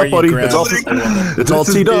all teed up, buddy. It's all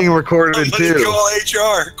teed up. Being recorded too. Let's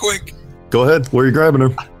call HR quick. Go ahead. Where are you grabbing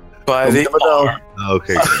her? By the arm.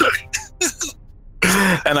 Okay.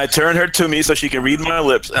 And I turn her to me so she can read my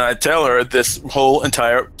lips, and I tell her this whole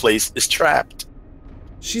entire place is trapped.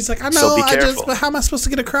 She's like, I know. So be careful. But how am I supposed to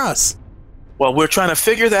get across? Well, we're trying to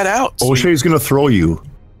figure that out. O'Shea's gonna throw you.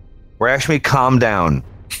 Rashmi, calm down.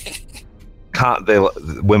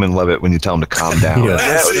 Women love it when you tell them to calm down.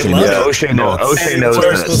 O'Shea knows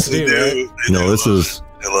this. This is.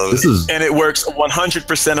 And it works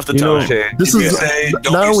 100% of the time. This is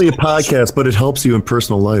not only a podcast, but it helps you in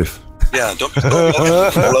personal life. Yeah, don't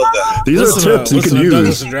love that. These are tips you can use.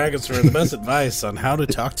 Douglas and Dragons for the best advice on how to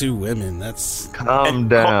talk to women. That's calm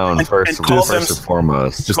down first and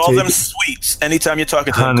foremost. Just call them sweets anytime you're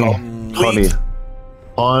talking to them. Honey.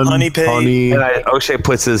 And O'Shea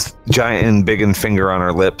puts his giant and big and finger on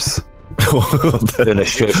her lips.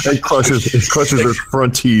 It crushes her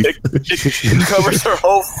front teeth. It covers her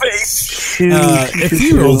whole face. If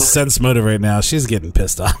you rolled sense motive right now, she's getting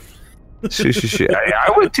pissed off.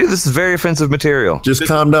 I would too. This is very offensive material. Just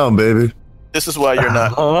calm down, baby. This is why you're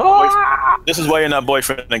not. This is why you're not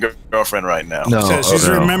boyfriend and girlfriend right now. No, she's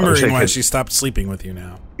remembering why she stopped sleeping with you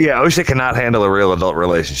now. Yeah, O'Shea cannot handle a real adult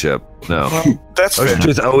relationship. No, that's fair.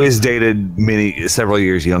 O'Shea's always dated several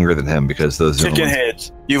years younger than him because those chicken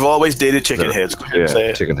heads. You've always dated chicken heads.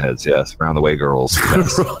 Yeah, chicken heads. Yes, round the way girls.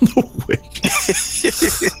 Yes. Round the way.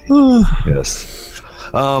 Yes.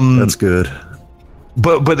 That's good.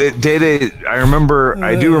 But Day-Day,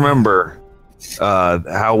 I do remember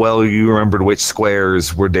how well you remembered which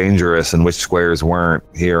squares were dangerous and which squares weren't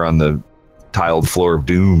here on the tiled floor of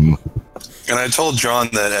doom. And I told John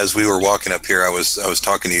that as we were walking up here, I was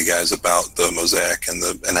talking to you guys about the mosaic and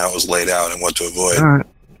how it was laid out and what to avoid. All right.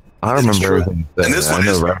 I remember everything. And this one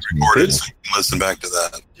is recorded, so you can listen back to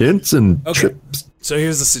that. Hints and trips. So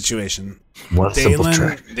here's the situation.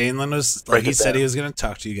 Danelin was like he said he was going to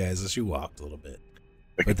talk to you guys as you walked a little bit.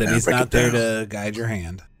 But then he's not there to guide your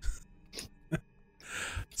hand.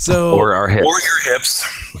 Or our hips. Or your hips.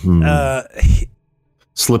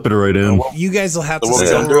 Slip it right in. You guys will have to So what we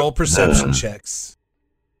still gonna do? roll perception checks.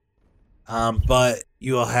 But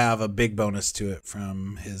you will have a big bonus to it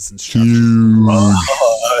from his instructions.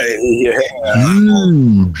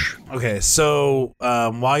 Huge. Okay, so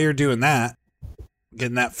while you're doing that,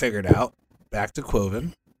 getting that figured out, back to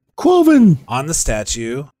Quoven. Quoven. On the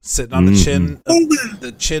statue, sitting on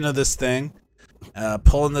the chin of this thing,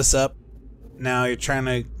 pulling this up. Now you're trying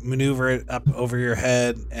to maneuver it up over your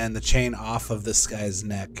head and the chain off of this guy's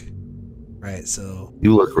neck. Right, so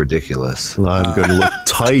You look ridiculous. I'm going to look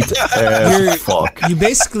tight as fuck. you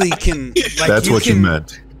basically can. Like, That's what you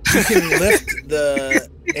meant. You can lift the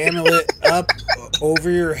amulet up over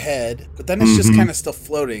your head, but then it's just kind of still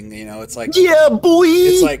floating. You know, it's like Yeah, boy.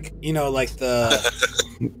 it's like like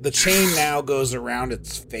the chain now goes around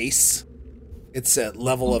its face. It's at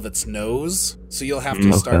level of its nose, so you'll have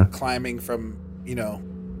to start climbing from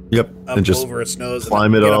Yep. up And just over its nose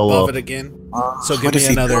climb and it get all above up. it again. So give what me is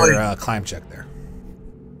he another doing? climb check there.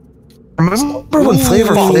 Remember when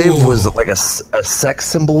Flavor Flav was like a sex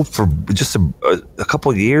symbol for just a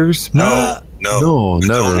couple of years? No. No, I don't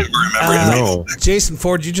never. remember anything. No. Jason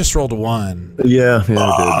Ford, you just rolled a 1. Yeah,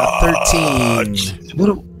 I 13. He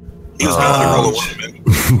was bound to roll a 1, man.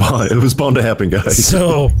 did. But it was bound to happen, guys.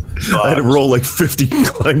 So I had to roll like 50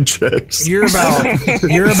 climb checks. you're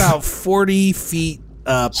about 40 feet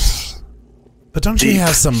up. But don't you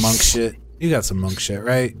have some monk shit? You got some monk shit,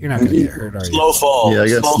 right? You're not gonna get hurt, are you? Slow fall. Yeah, I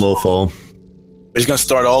got slow fall. He's gonna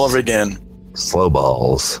start all over again. Slow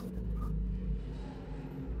balls.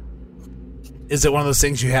 Is it one of those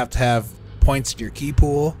things you have to have points in your key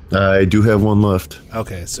pool? I do have one left.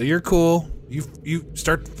 Okay, so you're cool. You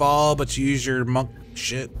start to fall, but you use your monk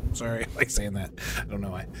shit. Sorry, I like saying that. I don't know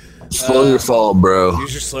why. Slow your fall, bro.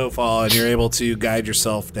 Use your slow fall, and you're able to guide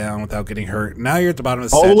yourself down without getting hurt. Now you're at the bottom of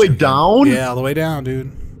the All the way statue. down? Yeah, all the way down,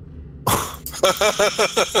 dude.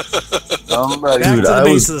 Somebody. Back Dude, to the I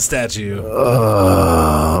base was- of the statue.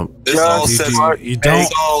 This all You, sets. you don't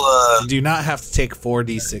It's all, you do not have to take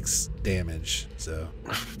 4d6 damage. So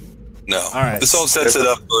no. All right. This all sets it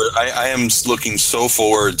up for. I am looking so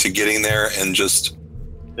forward to getting there and just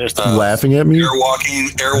There's Laughing at me?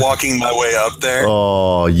 airwalking my way up there.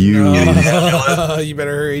 Oh, you. you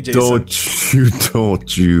better hurry, Jason.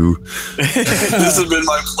 Don't you. This has been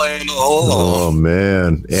my plan all along. Oh,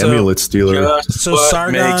 man. Amulet stealer. So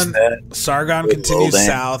Sargon Good continues old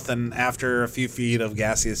south, and after a few feet of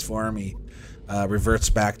gaseous form, he reverts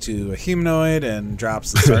back to a humanoid and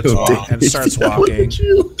drops and starts walking. Did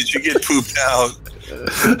you get pooped out?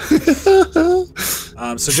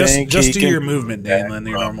 So just do your movement, Danlin,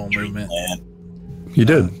 your normal movement. You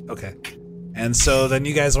did. Okay. And so then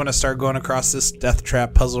you guys want to start going across this death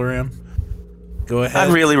trap puzzle room? Go ahead.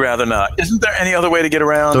 I'd really rather not. Isn't there any other way to get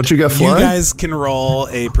around? Don't you got You fly? guys can roll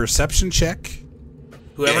a perception check.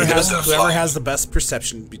 Whoever Yeah, he does have fly. has the best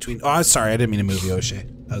perception between. Oh, I'm sorry, I didn't mean to move you, O'Shea.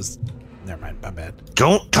 I was. Never mind, my bad.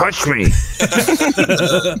 Don't touch me.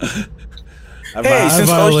 I since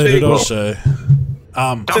violated O'Shea- O'Shea.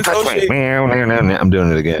 Don't touch me. I'm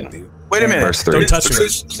doing it again. Wait a minute. Verse 3. Don't touch me.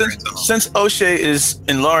 Since O'Shea is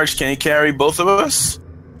enlarged, can he carry both of us?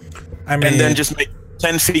 I mean, And then just make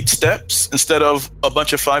 10 feet steps instead of a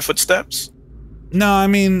bunch of 5-foot steps? no. I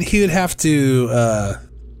mean, he would have to.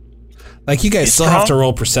 Like, you guys He's still have to strong?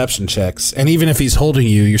 roll perception checks, and even if he's holding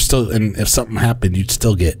you, you're still. And if something happened, you'd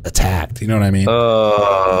still get attacked. You know what I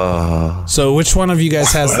mean? So, which one of you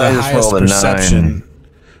guys has the I just highest rolled a perception? 9.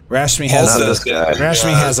 Rashmi Paul has says-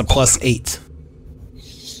 Rashmi has a +8.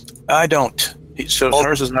 I don't. So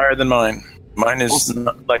hers is higher than mine. Mine is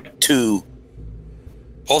like 2.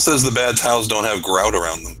 Paul says the bad tiles don't have grout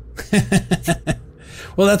around them.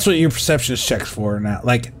 Well, that's what your perception is checked for now.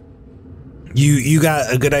 Like, you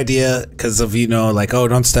got a good idea because of, like, oh,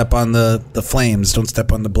 don't step on the flames, don't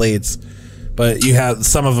step on the blades. But you have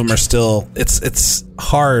some of them are still. It's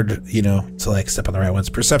hard, to like step on the right ones.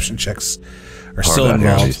 Perception checks are still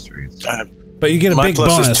involved. But you get a My big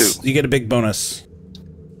plus is bonus. 2. You get a big bonus.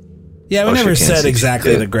 Yeah, we Oh, she never can't said see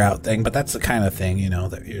exactly shit. the grout thing, but that's the kind of thing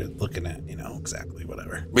that you're looking at. Exactly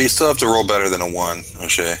whatever. But you still have to roll better than a 1,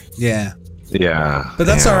 O'Shea. Yeah. Yeah. But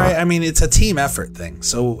that's yeah. all right. I mean, it's a team effort thing.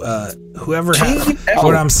 So whoever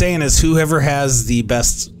what I'm saying is whoever has the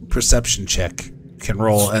best perception check can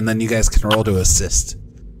roll, and then you guys can roll to assist.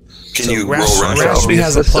 Can So you roll Rashmi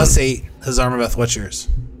has a assistant. +8. Hazarmaveth, what's yours?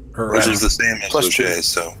 Or Which is the same as Plus O'Shea,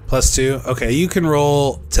 so. +2. Okay, you can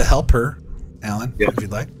roll to help her, Alan, if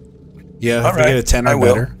you'd like. Yeah, if you right, get a 10 I or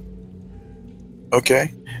will. better.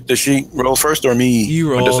 Okay. Does she roll first or me?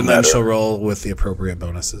 You Or roll, does it and then matter? she'll roll with the appropriate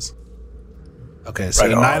bonuses. Okay, so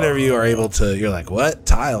Right on. neither of you are able to. You're like, what?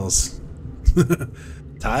 Tiles?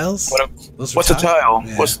 Tiles? What's a tile?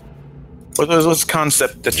 Yeah. What's the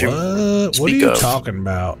concept that you What speak are you of? talking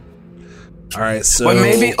about? All right, so Well,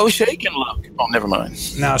 maybe O'Shea can look. Oh, never mind.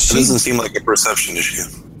 now It doesn't seem like a perception issue.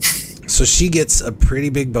 so she gets a pretty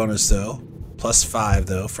big bonus though, +5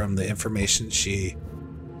 though from the information she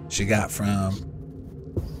got from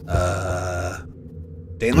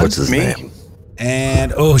Dalen. What's his Me? name?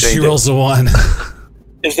 And she Jane rolls a 1.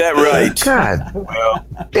 Is that right? God Well,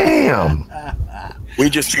 damn. we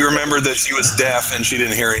just She remembered that she was deaf and she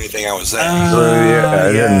didn't hear anything I was saying.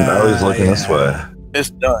 I didn't. I was looking this way. it's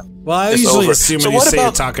done. Well, I It's usually over. assume So when you what say you're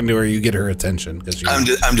about- talking to her, you get her attention because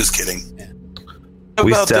I'm just kidding. What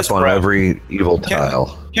We about step this on route? every evil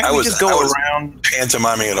tile. Can't I we was- just go I was- around?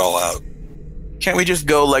 Pantomiming it all out. Can't we just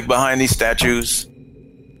go like behind these statues?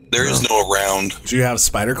 There is no around. Do you have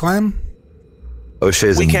spider climb?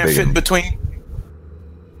 O'Shea's We in can't big fit one. between.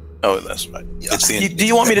 Oh, that's right. It's the- Do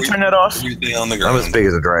you want me to turn that off? Everything on the I'm as ground. big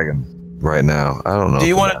as a dragon right now. I don't know. Do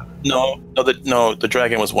you if want to? No. The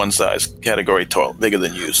dragon was one size category tall, bigger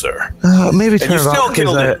than you, sir. maybe And turn you it still off. 'Cause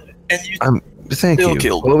killed I- it. And you Thank Still you.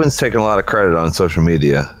 killed. Logan's taking a lot of credit on social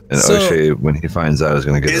media, and So- O'Shea, when he finds out, is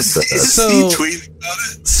going to get Is upset. So- he tweeting about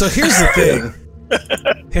it? So here's the thing.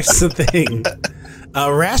 Here's the thing.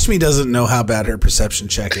 Rashmi doesn't know how bad her perception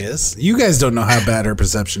check is. You guys don't know how bad her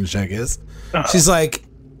perception check is. She's like,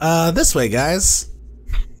 this way, guys.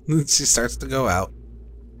 She starts to go out.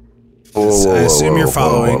 Whoa, I assume you're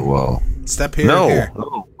following. Whoa. Step here. No. Here.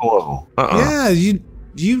 No. Whoa. Yeah,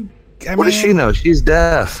 you. I What does mean, she know? She's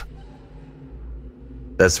deaf.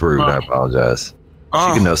 That's rude. I apologize. She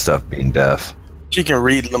can know stuff being deaf. She can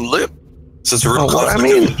read them lip. This is a real Oh, well, I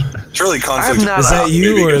conflict. mean, It's really conflict. I'm not- Is that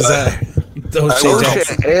you Maybe or is I- that O'Shea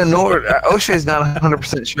Jackson? O'Shea, and nor O'Shea's not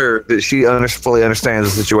 100% sure that she fully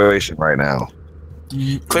understands the situation right now.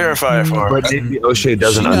 Clarify it for her. But maybe O'Shea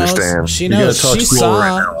doesn't She knows. understand. She You gotta knows. talk She slower saw.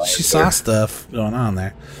 right now, She saw stuff going on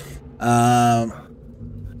there. I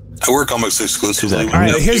work almost exclusively with All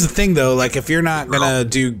right. them. Here's the thing, though. Like, if you're not gonna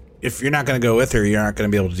go with her, you're not gonna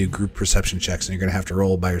be able to do group perception checks, and you're gonna have to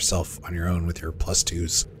roll by yourself on your own with your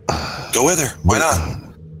 +2s. Go with her. Why not?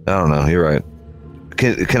 I don't know. You're right.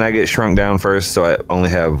 Can I get shrunk down first so I only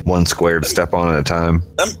have one square to step on at a time?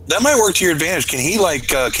 That might work to your advantage. Can he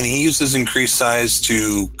can he use his increased size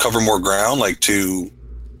to cover more ground, like to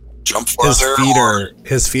jump farther?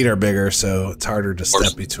 His feet are bigger, so it's harder to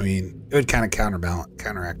step between. It would kind of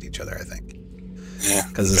counteract each other, I think, Yeah.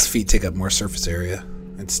 because his feet take up more surface area.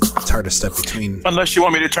 It's hard to step between. Unless you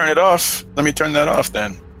want me to turn it off. Let me turn that off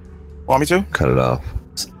then. Want me to? Cut it off.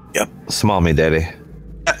 Yep. Small me, daddy.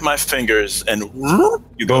 At my fingers and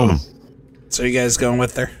you go. Boom. So you guys going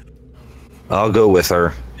with her? I'll go with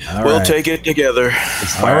her. All We'll right. take it together.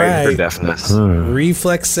 Sorry right. for deafness.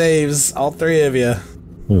 Reflex saves, all three of you.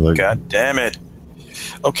 Like, God damn it.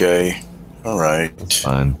 Okay. All right.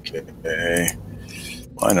 Fine. Okay.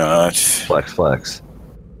 Why not? Flex.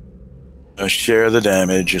 Share the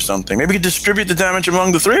damage or something. Maybe we could distribute the damage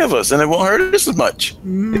among the three of us and it won't hurt us as much.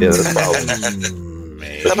 Yeah, that's probably, How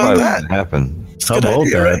that's about probably that? what happened. how Good about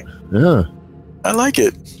idea, that? Yeah. I like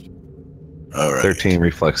it. All right. 13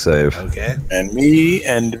 reflex save. Okay. And me.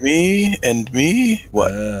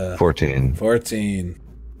 What? 14. 14.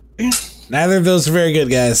 Neither of those are very good,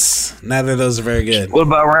 guys. Neither of those are very good. What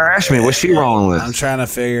about Rashmi? What's she rolling with? I'm trying to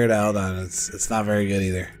figure it out. It's not very good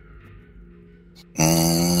either.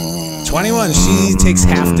 21. She takes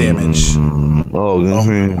half damage,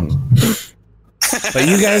 but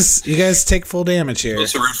you guys take full damage here.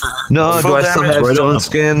 It's a root for her. No, Full do I still damage have right stone on.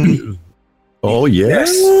 skin? Oh, yeah.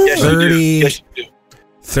 Yes. Yes, you do. 30. Yes, you do.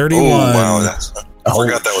 31. Oh wow, I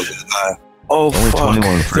forgot that was high. Oh, Only fuck.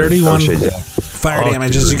 21 for 31 O'Shea. fire Oh,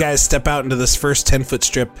 damage as dude. you guys step out into this first 10-foot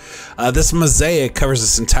strip. This mosaic covers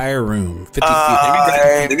this entire room. 50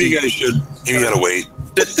 feet. Maybe you guys should. Maybe you gotta wait.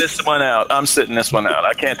 Sit this one out. I'm sitting this one out.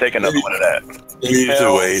 I can't take another one of that. Maybe you should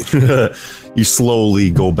Hell. wait. You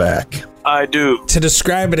slowly go back. I do. To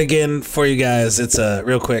describe it again for you guys, it's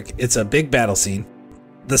a big battle scene.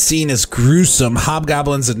 The scene is gruesome.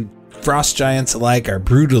 Hobgoblins and frost giants alike are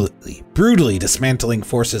brutally dismantling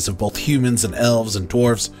forces of both humans and elves and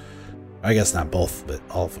dwarves. I guess not both, but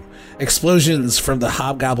all of them. Explosions from the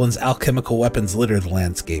hobgoblins' alchemical weapons litter the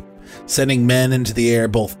landscape, sending men into the air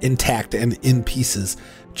both intact and in pieces.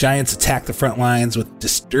 Giants attack the front lines with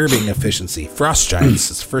disturbing efficiency. Frost giants.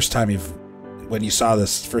 It's the first time when you saw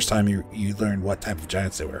this, first time you learned what type of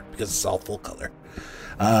giants they were, because it's all full color.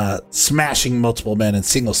 Smashing multiple men in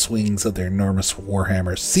single swings of their enormous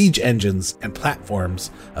warhammers. Siege engines and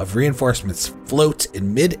platforms of reinforcements float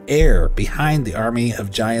in mid-air behind the army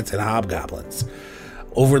of giants and hobgoblins.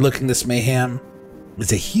 Overlooking this mayhem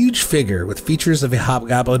is a huge figure with features of a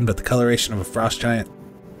hobgoblin but the coloration of a frost giant.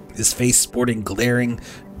 His face sporting glaring,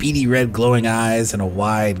 beady red glowing eyes and a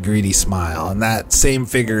wide, greedy smile. And that same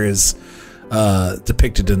figure is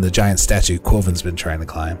depicted in the giant statue Quoven's been trying to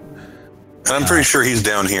climb. And I'm pretty sure he's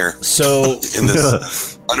down here. So in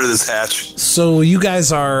this under this hatch. So you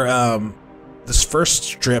guys are this first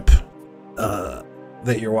strip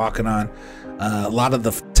that you're walking on. A lot of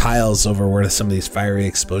the tiles over where some of these fiery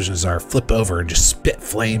explosions are flip over and just spit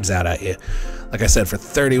flames out at you. Like I said, for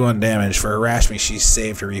 31 damage. For Rashmi, she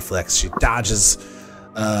saved her reflex. She dodges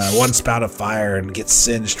one spout of fire and gets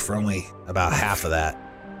singed for only about half of that.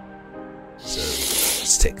 So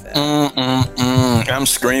let's take that. I'm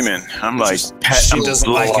screaming. I'm like, she doesn't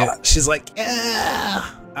like it. She's like, yeah,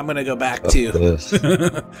 I'm gonna go back too.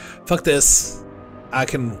 Fuck this. I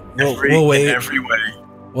can. We'll wait. In every way.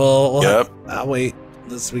 Well, I'll wait.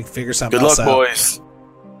 We figure something Good else luck, out. boys.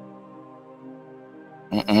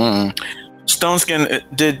 Stoneskin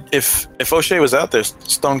if O'Shea was out there,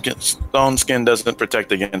 Stoneskin doesn't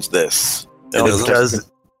protect against this.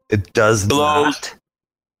 It does blows. not.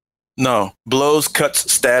 No, blows,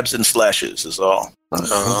 cuts, stabs, and slashes is all.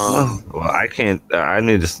 Well, I can't. I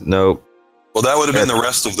need to know. Well, that would have been the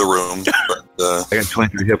rest of the room. But, I got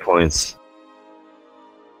 23 hit points,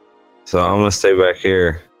 so I'm gonna stay back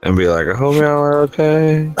here and be like, "I hope y'all are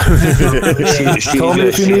okay." she Call me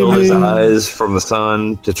if you shield need his me. eyes from the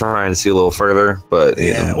sun to try and see a little further, but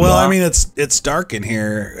Yeah. Well, I mean, it's dark in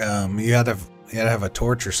here. You had to have a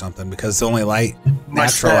torch or something because the only light,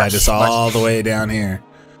 natural light, is all the way down here.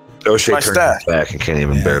 O'Shea my turns stat. his back and can't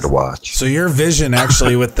even bear to watch. So your vision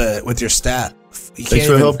actually with your stat, you Thanks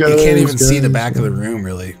for the help, you can't guys, even see the guys. back of the room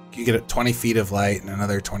really. You get 20 feet of light and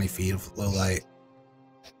another 20 feet of low light.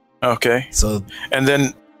 Okay. So And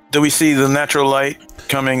then, do we see the natural light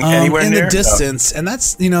coming anywhere in near? the distance, and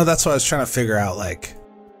that's what I was trying to figure out. Like,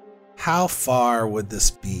 how far would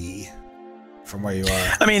this be from where you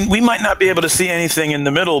are? I mean, we might not be able to see anything in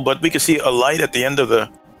the middle, but we could see a light at the end of the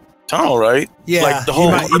tunnel, right? Yeah, Like the whole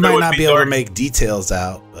you might would not be able dark. to make details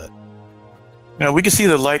out, but We can see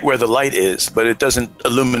the light where the light is, but it doesn't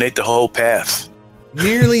illuminate the whole path.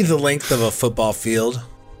 nearly the length of a football field,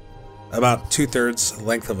 about 2/3 the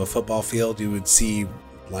length of a football field, you would see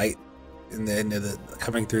light in the end of the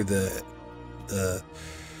coming through the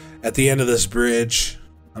at the end of this bridge.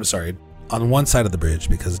 I'm sorry, on one side of the bridge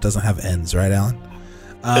because it doesn't have ends, right, Alan?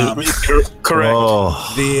 Correct.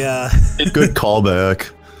 Oh, good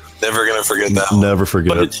callback. never gonna forget that. One. Never forget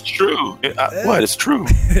But it. it's true. It's true.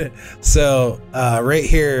 So right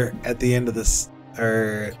here at the end of this,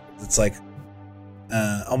 or it's like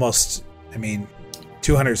almost,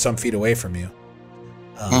 200 some feet away from you.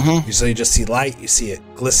 So you just see light. You see it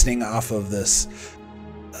glistening off of this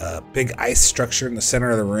big ice structure in the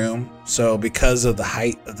center of the room. So because of the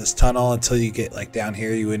height of this tunnel, until you get like down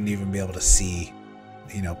here, you wouldn't even be able to see,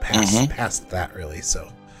 past that really. So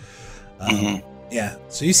yeah,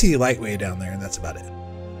 so you see light way down there, and that's about it.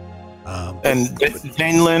 And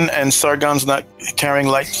Danelan and Sargon's not carrying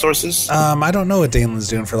light sources? I don't know what Danelin's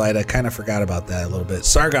doing for light. I kind of forgot about that a little bit.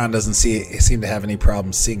 Sargon doesn't seem to have any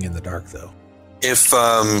problem seeing in the dark, though. If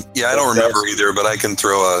I don't remember either, but I can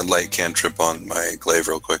throw a light cantrip on my glaive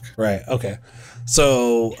real quick. Right. Okay.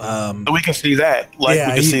 So We can see that. We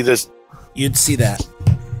can see this. You'd see that,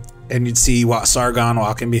 and you'd see Sargon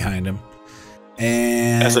walking behind him,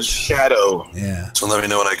 and As a shadow. Yeah. So let me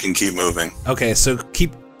know when I can keep moving. Okay. So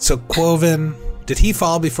Quoven, did he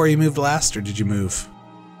fall before you moved last, or did you move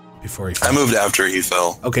before he fell? I moved after he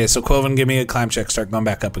fell. Okay. So Quoven, give me a climb check. Start going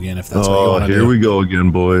back up again if that's what you Oh, want to do. here we go again,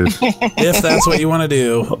 boys. If that's what you want to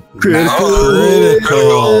do. Critical.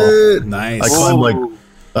 Nice. I climbed like,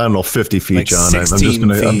 I don't know, 50 feet, Like John. I'm 16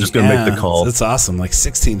 just gonna make the call. That's awesome. Like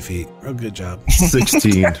 16 feet. Real good job.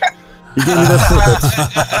 16. You gave me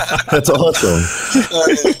that. That's awesome.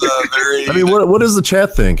 I mean, what does the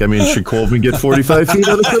chat think? Should Colvin get 45 feet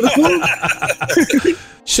out of critical?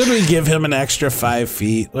 Should we give him an extra 5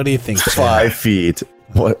 feet? What do you think, Chad? 5 feet.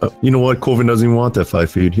 What? You know what? Colvin doesn't even want that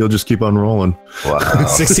 5 feet. He'll just keep on rolling. Wow.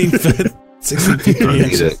 16 feet. 16 feet 3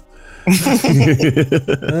 inches.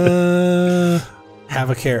 Have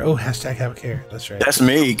a care. Oh, hashtag have a care. That's right. That's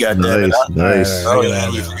me, goddammit. Nice. All right, Oh, look at yeah,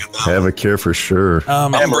 that we now. forget that. Have a care for sure.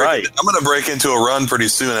 I'm right. I'm gonna break into a run pretty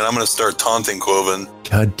soon, and I'm gonna start taunting Quoven.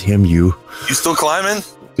 God damn you. You still climbing?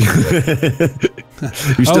 You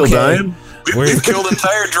still Okay. dying? We've killed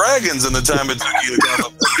entire dragons in the time it took you to climb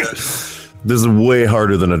up that guy. This is way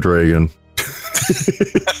harder than a dragon.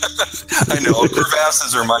 I know.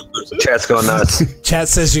 Crevasses are my person. Chat's going nuts. Chat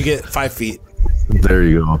says you get 5 feet. There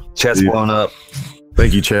you go. Chat's blown up.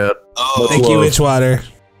 Thank you, chat. Oh, Thank you, Whoa. Witchwater.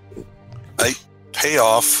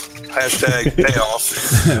 payoff. Hashtag payoff.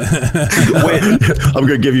 I'm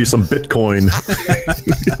gonna give you some Bitcoin.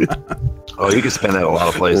 Oh, you can spend that in a lot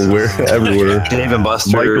of places. Everywhere. Dave and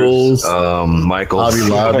Buster's, Michael's, Hobby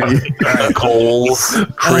Lobby, Kohl's.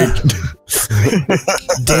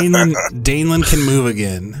 Daneland can move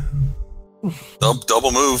again.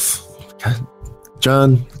 Double move.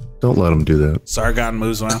 John, don't let him do that. Sargon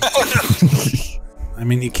moves on. I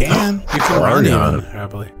mean, you can. You can run even,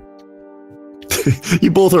 probably. You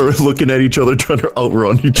both are looking at each other, trying to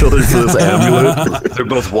outrun each other for this amulet. They're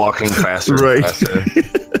both walking faster. Right.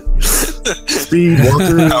 Speed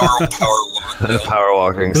walker. Power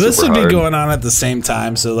walking. Well, this would hard. be going on at the same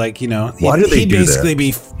time, so like, you know, Why did they he'd do basically that?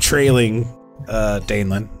 be trailing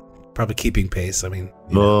Daneland, probably keeping pace. I mean,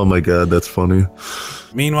 Oh my god, that's funny.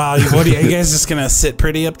 meanwhile, are you guys just gonna sit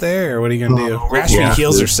pretty up there, or what are you gonna do? Rashmi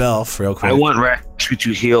heals herself real quick. I want Rashmi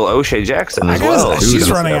to heal O'Shea Jackson as well.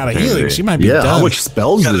 She's running out of healing. She might be Yeah, done. how much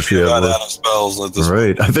spells does she have? Out of spells at this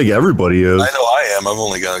Right, I think everybody is. I know I am. I've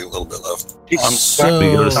only got a little bit left. So We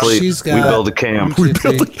go to sleep. she's got. We build a camp. We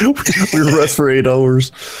rest for 8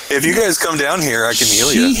 hours. If you guys come down here, I can heal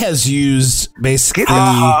She you. has used basically.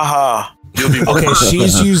 You'll be more Okay,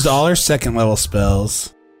 she's used all her second level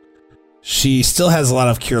spells. She still has a lot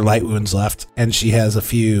of cure light wounds left, and she has a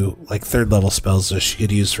few like third level spells that she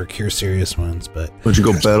could use for cure serious wounds. But Why don't you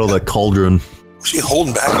go battle that cauldron? She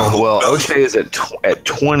holding back all the Well, O'Shea is at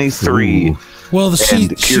 23. Ooh. well, she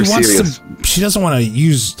And cure wants serious. to. She doesn't want to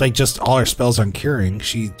use like just all her spells on curing.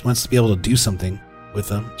 She wants to be able to do something with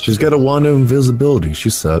them. She's got a wand of invisibility.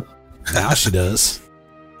 She's set. Now she does.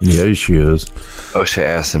 Yeah, she is. O'Shea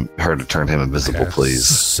asked her to turn him invisible, please.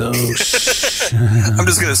 So I'm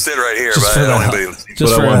just gonna sit right here, Just but for I the don't hell- anybody to see.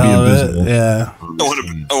 just But I for wanna be hell of it, invisible. yeah.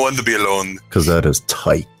 I want to be alone. Because that is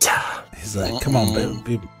tight. He's like, come on,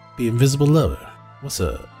 baby, be invisible lover. What's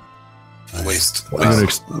up? Waste. Why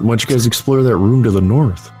don't you guys explore that room to the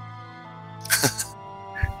north?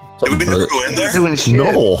 Did we never go in there? Doing shit.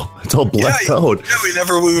 No, it's all blacked out. Yeah, we've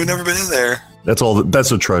never been in there. That's all.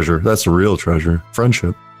 That's a treasure. That's a real treasure.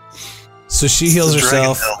 Friendship. So she heals It's a dragon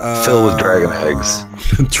herself. Filled with dragon eggs.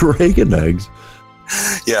 Dragon eggs.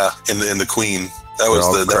 Yeah, in the queen. That They're was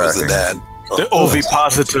all the cracking. dad. The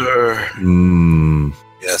ovipositor. Mmm.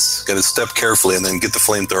 Yes, got to step carefully and then get the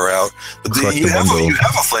flamethrower out. But Crack you the have window.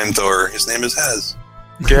 a flamethrower. His name is Hez.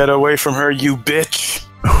 Get away from her, you bitch.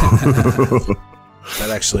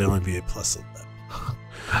 That'd actually only be a plus of that.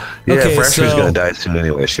 Yeah, Okay, if Rashmi's so- gonna die soon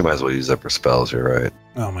anyway, she might as well use up her spells. You're right.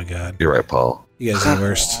 Oh my god, You're right, Paul. you guys are the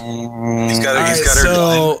worst. He's got All her. He's right, got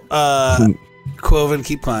her. so Quoven,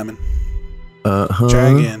 keep climbing. Uh-huh. Try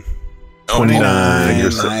again. Oh, 29.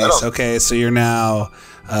 Nice. Okay, so you're now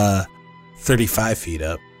 35 feet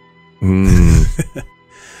up. Mm.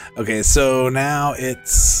 Okay, so now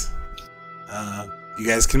it's you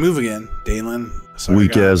guys can move again. Daneland.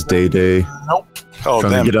 Weak ass Day. Oh,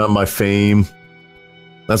 Trying damn. to get on my fame.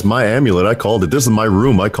 That's my amulet. I called it. This is my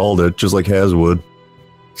room. I called it, just like Haswood.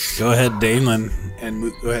 Go ahead, Daneland,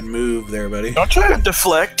 and go ahead and move there, buddy. Don't try to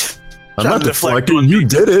deflect. I'm Trying not to deflect deflecting. You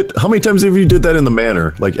did it. How many times have you did that in the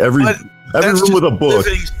manor? Like every But room just with a book,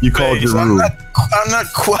 living you called space. your room. I'm not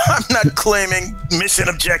claiming mission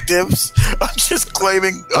objectives. I'm just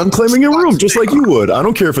claiming. I'm claiming your room just like you would. I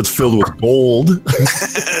don't care if it's filled with gold.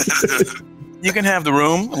 You can have the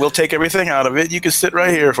room. We'll take everything out of it. You can sit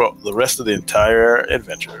right here for the rest of the entire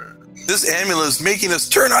adventure. This amulet is making us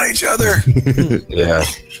turn on each other. Yeah.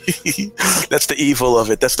 That's the evil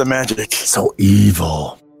of it. That's the magic. So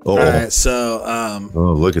evil. Oh, All right, so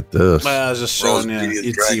oh, look at this. well, I was just We're all showing you. idiot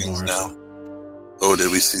You'd see dragons more. now. Oh,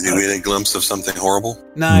 did we get a glimpse of something horrible?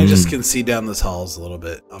 No, you just can see down this halls a little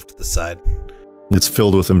bit off to the side. It's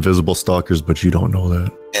filled with invisible stalkers, but you don't know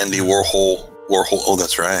that. Andy Warhol. Oh,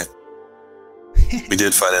 that's right. We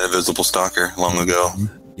did find an invisible stalker long ago.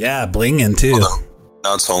 Yeah, blinging too. Although,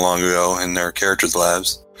 not so long ago in their characters'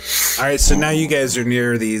 lives. All right, so now you guys are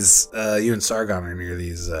near these. You and Sargon are near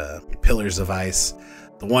these pillars of ice.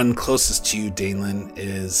 The one closest to you, Daneland,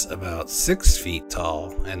 is about 6 feet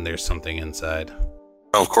tall, and there's something inside.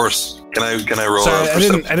 Oh, of course. Can I roll Sorry, a I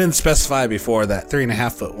perception? didn't specify before that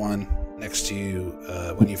 3.5 foot one next to you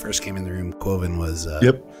when you first came in the room. Quoven was.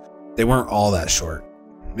 Yep. They weren't all that short.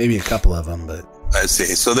 Maybe a couple of them, but I see.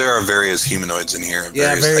 So there are various humanoids in here. yeah,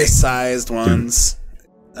 various various heights. sized ones.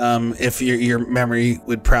 If your memory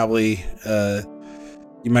would probably,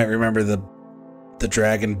 you might remember the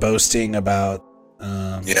dragon boasting about.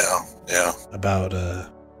 Yeah. About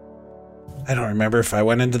I don't remember if I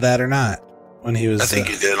went into that or not when he was. I think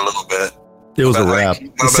you did a little bit. It was a About wrap.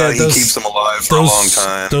 how he keeps them alive for a long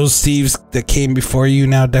time. Those thieves that came before you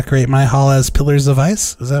now decorate my hall as pillars of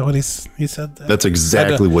ice. Is that what he said? That's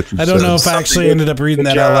exactly what you said. I don't know if I actually ended up reading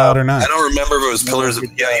that out loud or not. I don't remember if it was pillars of.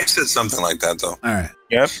 Yeah, you said something like that though. All right.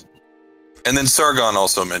 Yep. And then Sargon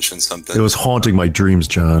also mentioned something. It was haunting my dreams,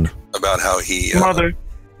 John. About how he Mother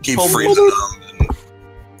keeps freezing them.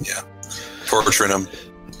 And, torturing them.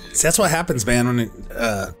 See, that's what happens, man. When it,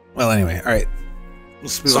 well, anyway, all right.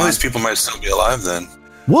 Some of these people might still be alive then.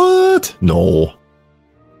 What? No.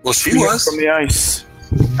 Well, she was from the ice.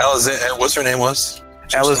 Alizé. What's her name? Was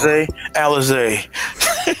Alizé?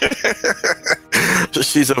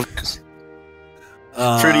 She's a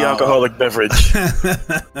fruity alcoholic beverage.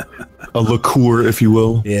 A liqueur, if you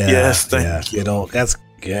will. Yeah. Yes, thank you. That's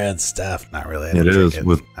good stuff. Not really. It is.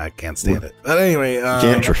 I can't stand it. But anyway,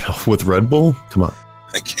 with Red Bull? Come on.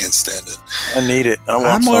 I can't stand it. I need it.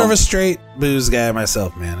 I'm more of a straight booze guy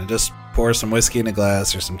myself, man. I just pour some whiskey in a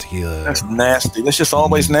glass or some tequila. That's nasty. That's just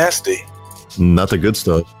always nasty. Not the good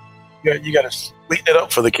stuff. You got to sweeten it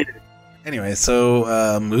up for the kid. Anyway,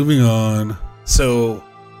 so moving on. So,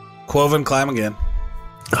 Quoven, climb again.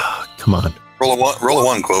 Come on. Roll a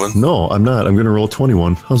one, Quoven. No, I'm not. I'm going to roll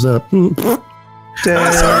 21. How's that? So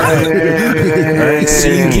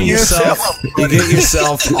you get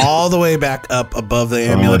yourself all the way back up above the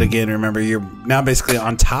amulet again. Remember, you're now basically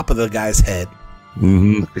on top of the guy's head.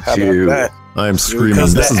 Mm-hmm. How about that? I am screaming.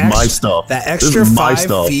 This is my stuff. That extra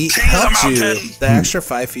 5 feet helped you. The extra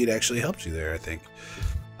 5 feet actually helped you there, I think.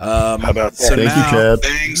 How about that? So Thank you, Chad.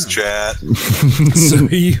 Thanks, Chad. So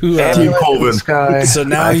you, Team Colvin. so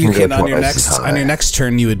now you can on your next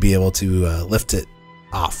turn you would be able to lift it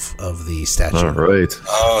off of the statue. All right.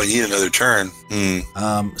 Oh, you need another turn.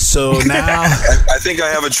 So now I think I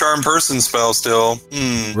have a charm person spell still.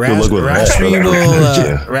 Rashmi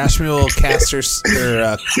will cast her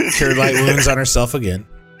cure light wounds on herself again.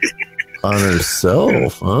 On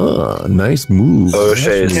herself. Nice move.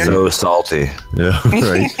 O'Shea is so salty. Yeah,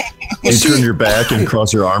 right. You turn your back and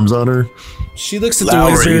cross your arms on her. She looks at the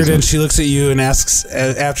wizard and she looks at you and asks,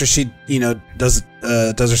 after she, does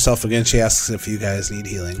herself again, she asks if you guys need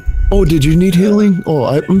healing. Oh, did you need healing? Oh,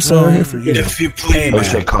 I'm sorry. I forget. If you please.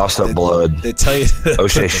 O'Shea coughs up blood. They tell you.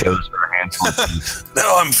 O'Shea shows her hands. No,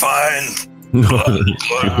 I'm fine.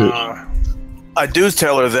 I do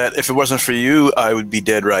tell her that if it wasn't for you, I would be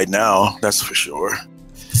dead right now. That's for sure.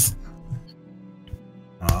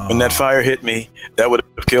 When that fire hit me, that would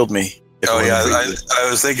have killed me. Oh yeah, I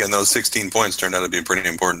was thinking those 16 points turned out to be pretty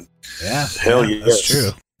important. Yeah, hell yeah, that's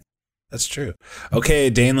true. That's true.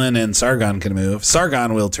 Okay, Danelan and Sargon can move.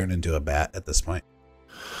 Sargon will turn into a bat at this point.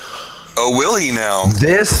 Oh, will he now?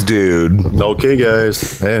 This dude. Okay,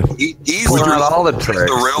 guys. Hey. He's not all the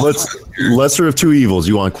tricks. Lesser of two evils.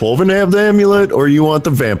 You want Quoven to have the amulet, or you want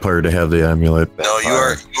the vampire to have the amulet? No, you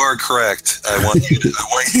are correct. I want you to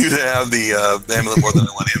have the amulet more than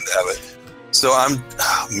I want him to have it. So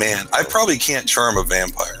I probably can't charm a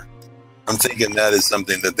vampire. I'm thinking that is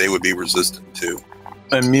something that they would be resistant to.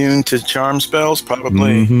 Immune to charm spells,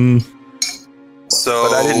 probably. Mm-hmm. So,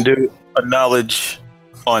 but I didn't do a knowledge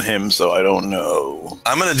on him, so I don't know.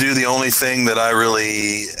 I'm going to do the only thing that I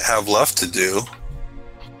really have left to do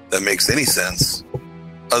that makes any sense,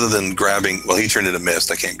 other than grabbing. Well, he turned into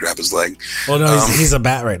mist. I can't grab his leg. Well, no, he's a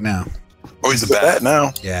bat right now. Oh, he's a bat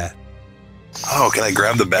now. Yeah. Oh, can I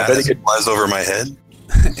grab the bat as it flies over my head?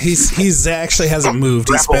 He's actually hasn't moved.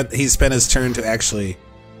 He spent his turn to actually.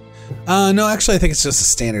 No, actually, I think it's just a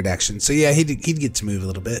standard action. So yeah, he'd get to move a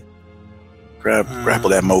little bit. Grapple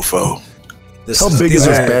that mofo. How big is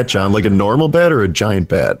this bat, John? Like a normal bat or a giant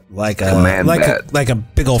bat? Like a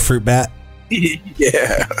big old fruit bat.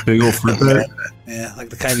 Yeah, big old fruit bat. Yeah, like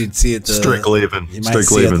the kind you'd see at the Strixhaven. You might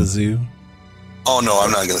see at the zoo. Oh no, I'm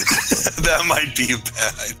not gonna. That might be a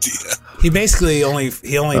bad idea. He basically only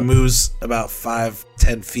moves about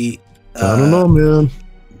 5-10 feet. I don't know, man.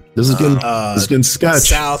 This is getting sketch.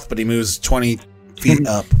 South, but he moves 20 feet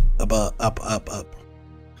up.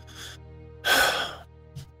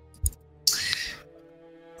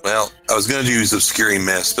 Well, I was going to use Obscuring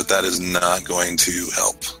Mist, but that is not going to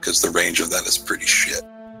help because the range of that is pretty shit.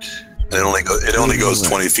 It only goes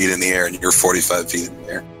 20 feet in the air, and you're 45 feet in the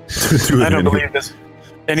air. I don't believe this.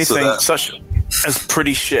 Anything such as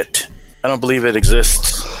pretty shit. I don't believe it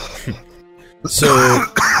exists. So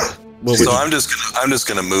I'm just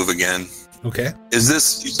gonna move again. Okay. Is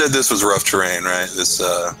this? You said this was rough terrain, right? This.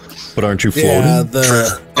 But aren't you floating?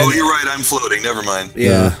 Yeah. You're right. I'm floating. Never mind.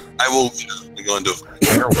 Yeah. I will go into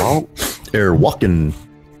air walking.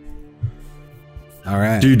 All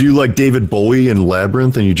right. Do you do like David Bowie in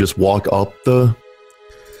Labyrinth and you just walk up the?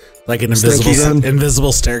 Like an Sticky then?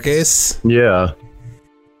 invisible staircase? Yeah.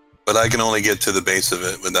 But I can only get to the base of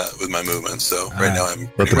it with my movement. So right now I'm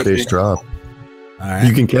Let pretty the much base drop. All right.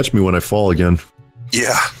 You can catch me when I fall again.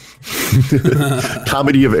 Yeah.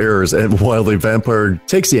 Comedy of errors, and while the vampire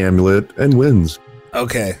takes the amulet and wins.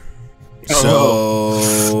 Okay.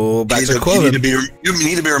 So back to You Quoven.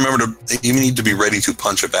 need to be ready to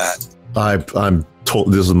punch a bat. I'm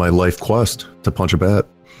told this is my life quest to punch a bat.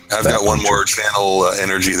 I've Bat got one puncher. more channel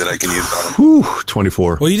energy that I can use on him. Whew,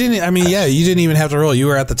 24. Well, you didn't. I mean, yeah, you didn't even have to roll. You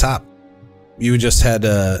were at the top. You just had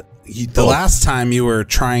the last time you were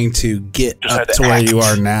trying to get Just up had to to where act. you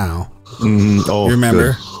are now. Oh, You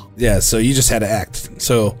remember? good. Yeah. So you just had to act.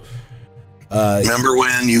 So. Remember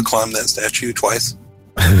when you climbed that statue twice?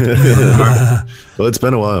 Well, it's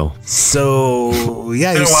been a while. So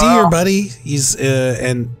yeah, you see your buddy. He's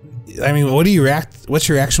and I mean, what do you react? What's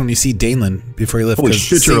your reaction when you see Danelin before you lift? Holy 'Cause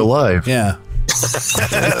shit, you're alive. Yeah.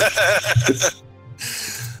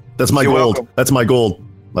 That's my You're gold. welcome. That's my gold.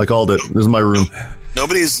 I called it. This is my room.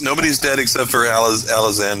 Nobody's dead except for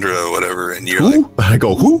Alessandra or whatever, and you're like, Who? I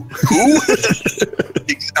go, who? who?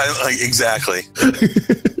 Exactly.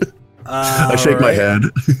 I shake my head.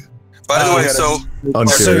 By the way, so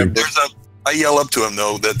Uncaring. I yell up to him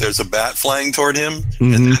though that there's a bat flying toward him,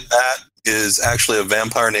 and Mhm. that bat is actually a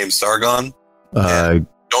vampire named Sargon.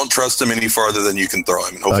 Don't trust him any farther than you can throw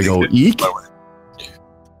him. And I hopefully go, eek.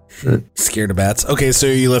 Scared of bats. Okay, so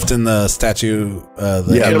you lift in the statue. Yeah,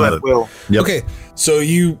 Kill no, at will. Yep. Okay, so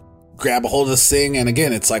you grab a hold of this thing, and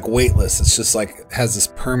again, it's like weightless. It's just like has this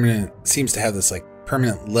permanent. Seems to have this like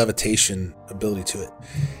permanent levitation ability to it.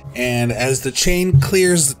 And as the chain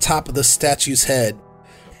clears the top of the statue's head,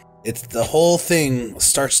 it's the whole thing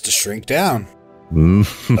starts to shrink down Mm.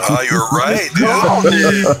 Oh, you're right, dude.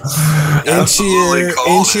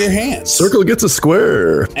 into your hands. Circle gets a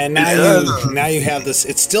square. And now you have this.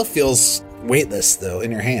 It still feels weightless though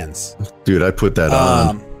in your hands. Dude, I put that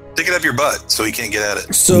on. Stick it up your butt so he can't get at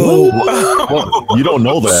it. So Well, you don't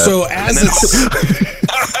know that. so as it's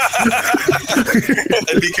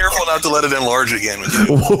And be careful not to let it enlarge again.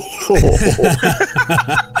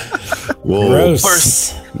 Whoa.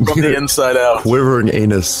 gross. From the inside out. Quivering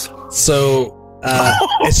anus. So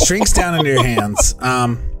it shrinks down into your hands.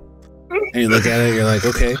 And you look at it, you're like,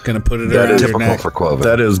 okay, gonna put it That around is your Typical neck. for Quoven.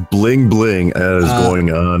 That is bling bling as going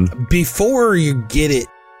on. Before you get it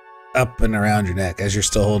up and around your neck, as you're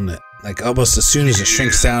still holding it, like almost as soon as it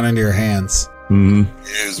shrinks down into your hands, Mhm.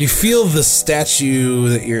 you feel the statue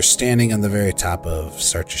that you're standing on the very top of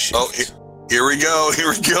start to shift. Oh, here we go. Here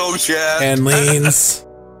we go, Chad. And leans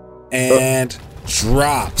and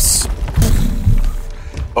drops.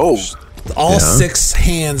 Oh, All Yeah. 6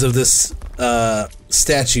 hands of this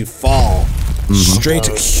statue fall straight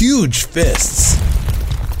to huge fists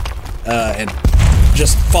and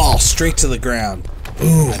just fall straight to the ground.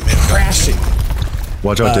 Boom, crashing.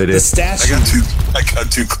 Watch out, The Day-Day. statue, I got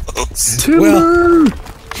too close. Timber!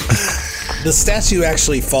 the statue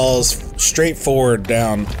actually falls straight forward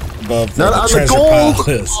down above where Not the on the treasure gold! pile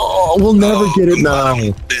is. Oh, we'll never get it now.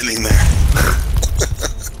 Standing there.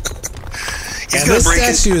 He's And gonna this break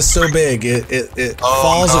it. statue is so big, it Oh,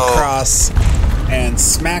 falls no. across and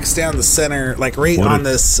smacks down the center, like right What a- on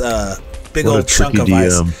this big what a old chunk of tricky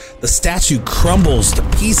ice. DM. The statue crumbles to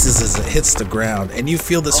pieces as it hits the ground, and you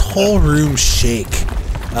feel this whole room shake.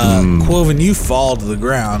 Quoven, you fall to the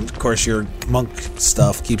ground. Of course, your monk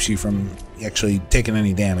stuff keeps you from actually taking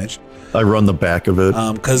any damage. I run the back of it.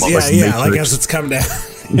 Because Like like Matrix. as it's come down.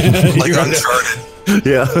 Like You run Uncharted.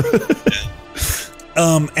 Yeah.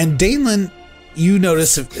 And Danelin, you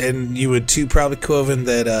notice, and you would too, probably Quoven,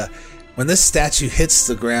 that when this statue hits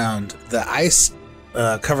the ground, the ice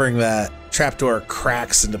covering that trapdoor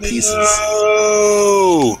cracks into pieces.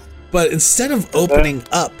 Oh, But instead of opening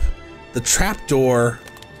up, the trapdoor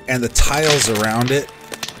and the tiles around it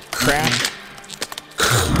crack,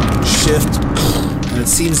 shift, and it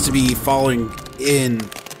seems to be falling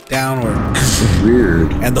downward.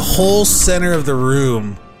 Weird. And the whole center of the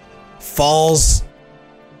room falls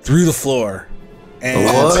through the floor. And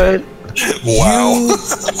wow.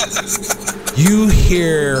 you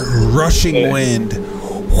hear rushing wind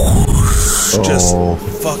just Oh,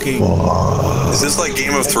 fucking Is this like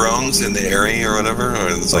Game of Thrones in the area or whatever? Or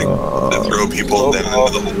it's like they throw people down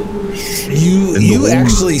into the hole? you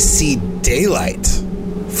actually see daylight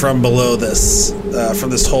from below this from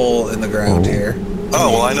this hole in the ground here.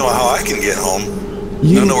 Oh, well, I know how I can get home.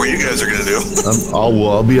 I don't know what you guys are going to do.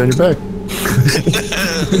 I'll be on your back.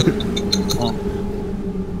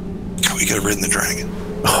 We could have ridden the dragon.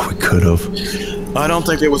 Oh, we could have. I don't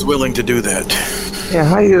think it was willing to do that. Yeah,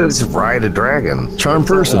 how you just ride a dragon? Charm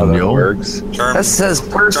person, yo. Works. Charm- That says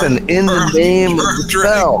person in the name of the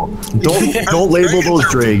spell. Don't label those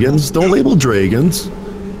dragons. Don't label dragons.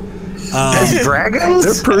 As dragons?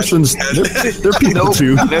 They're persons. They're people Nope,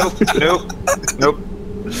 too. nope.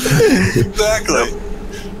 Exactly.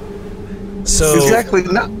 So Exactly.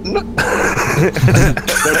 No.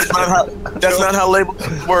 That's not how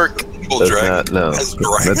labels work.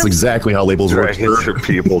 That's exactly how labels work. Dragons are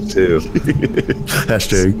people too.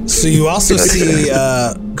 Hashtag. So you also see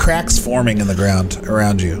cracks forming in the ground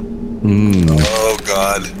around you. Oh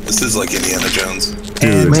God, this is like Indiana Jones.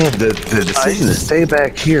 And Man, the decision to stay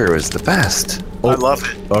back here is the best. I love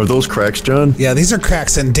it. Are those cracks, John? yeah, these are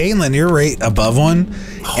cracks. And Danelin, you're right above one,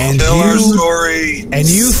 and Tell our you story.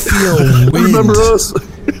 feel wind. Remember us?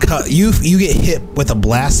 You get hit with a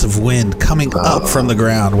blast of wind coming up from the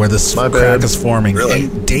ground where this My crack bad. is forming, Really?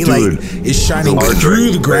 and daylight Dude, is shining our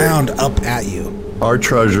through the ground up at you. Our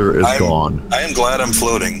treasure is gone. I am glad I'm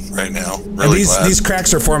floating right now. And Really glad. these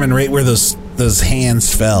cracks are forming right where those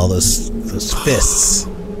hands fell, those fists.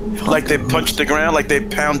 Like they punched the ground, like they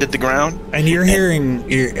pounded the ground. And you're hearing,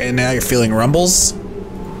 and now you're feeling rumbles.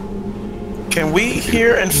 Can we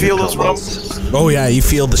hear and feel those rumbles? Oh yeah, you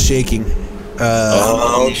feel the shaking.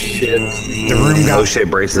 oh shit! The room got O'Shea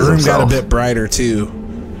braces the room got a himself. bit brighter too.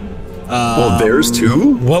 Well, there's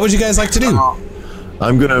two. What would you guys like to do?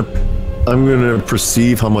 I'm gonna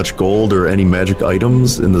perceive how much gold or any magic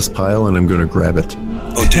items in this pile, and I'm gonna grab it.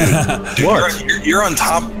 Oh, dude, What? You're on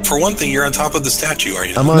top. For one thing, you're on top of the statue, are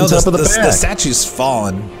you? I'm on top of the back. The statue's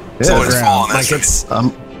fallen to Yeah. the Oh, it's ground. fallen, Like that's it's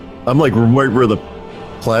I'm like right where the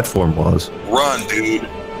platform was. Run, dude.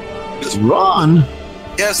 Run,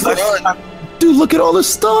 Yes, run. dude! Look at all this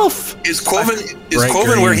stuff. Is Quoven Bright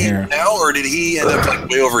where green he here. is now, or did he end up like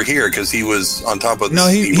way over here because he was on top of? no.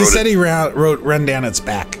 He rode said it- he run down its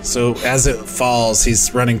back. So as it falls,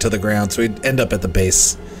 he's running to the ground. So he'd end up at the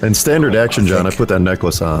base. And standard action, John. I put that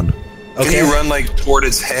necklace on. Can Okay. you run like toward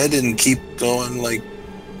its head and keep going like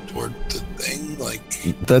toward the thing? Like,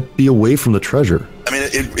 That'd be away from the treasure. I mean,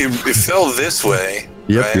 it fell this way.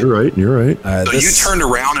 Yep, right? you're right. You're right. So you turned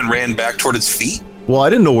around and ran back toward its feet. Well, I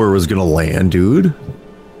didn't know where it was gonna land, dude.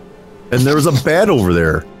 And there was a bat over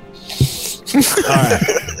there. All right.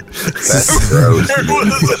 That's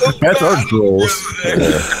gross. Bats are gross.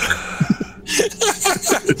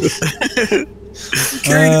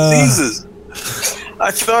 Carrying diseases. I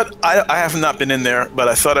thought I have not been in there, but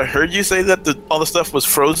I thought I heard you say that all the stuff was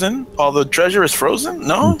frozen. All the treasure is frozen.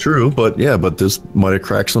 No, True, but this might have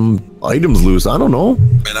cracked some items loose. I don't know.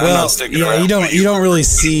 And I'm Well, not sticking yeah, around. you don't really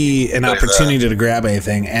see an Like opportunity to grab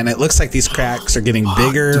anything, and it looks like these cracks are getting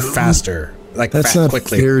bigger, faster, like That's fat not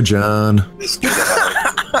quickly. fair, John.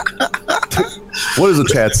 What does the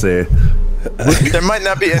chat say? there might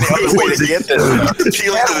not be any other way to get this. She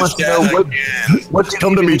looked at the chat again.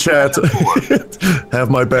 Come to me, chat. Have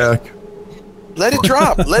my back, Let it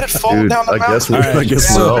drop. Let it fall dude. down the I mountain. guess we're. All right, I guess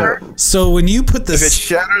so- we're out. So when you put If it this,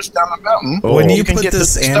 shatters down the mountain, Oh. when you can put get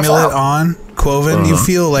this this stuff amulet out. on, Quoven, you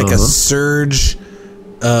feel like a surge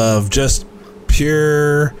of just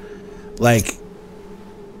pure, like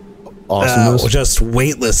Awesomeness. just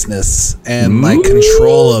weightlessness and like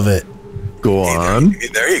control of it. Go on. Hey,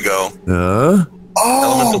 there you go. Oh,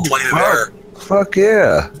 Elemental plane of air. Fuck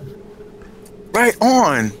yeah. right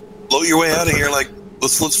on. Float your way out of here. Like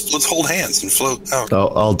let's hold hands and float out.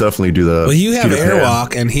 I'll definitely do that. Well, you have Peter Pan.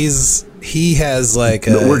 airwalk, and he has like a.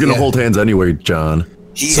 No, we're gonna yeah. hold hands anyway, John.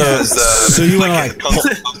 He So- has. so you wanna, like, Kung Fu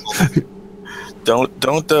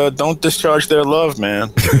Hustle. Don't discharge their love, man.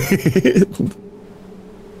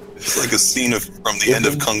 It's like a scene from the end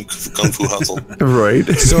of Kung Fu Hustle. Right?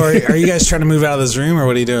 So are you guys trying to move out of this room, or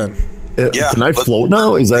what are you doing? Yeah, Can I but- float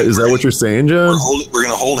now? Is that what you're saying, John? We're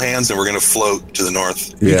gonna hold hands and we're gonna float to the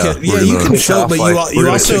north. Yeah, you can float, but we're you gonna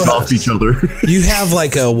also kick off each other, you have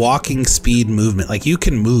like a walking speed movement. Like you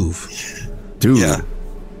can move. dude. Yeah.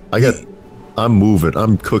 I'm moving.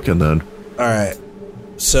 I'm cooking then. All right.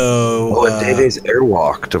 So Well, Day-Day's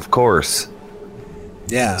airwalked, of course.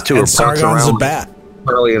 yeah, two and are parked Sargon's a around. bat.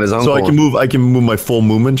 Charlie and his uncle. So I can move. I can move my full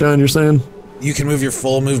movement, John. You're saying? You can move your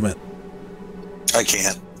full movement, I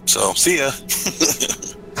can't. So see ya.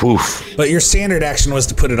 Poof. but your standard action was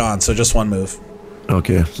to put it on. So just one move.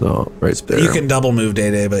 Okay, so right there. You can double move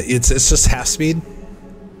Day, but it's just half speed.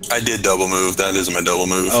 I did double move. That is my double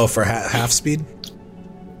move. Oh, for half speed.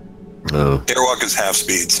 Oh. Airwalk is half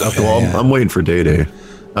speed. So Okay. Well, Yeah. I'm waiting for Day.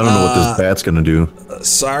 I don't know what this bat's gonna do.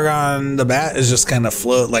 Sargon the bat is just kind of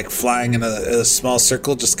flying in a small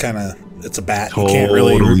circle. Just kind of, it's a bat. You can't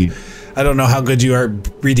Totally. really. I don't know how good you are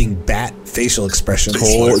reading bat facial expressions.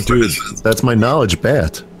 Oh, dude, that's my knowledge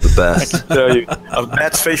bat. The best. I tell you,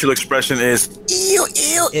 Matt's facial expression is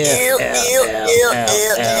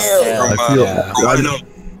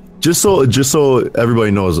Just so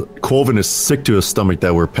everybody knows, Quoven is sick to his stomach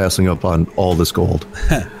that we're passing up on all this gold.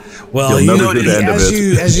 Well, You'll never get the end of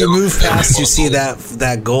it. as you move past, you see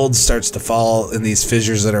that gold starts to fall in these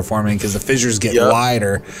fissures that are forming because the fissures get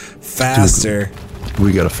wider, faster.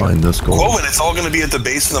 We got to find this gold. Quoven, it's all going to be at the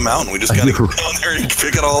base of the mountain. We just got to go down there and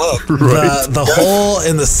pick it all up. The hole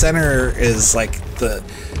in the center is like the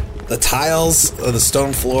tiles of the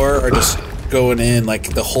stone floor are just going in,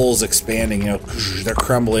 like the hole's expanding. They're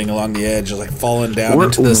crumbling along the edge, like falling down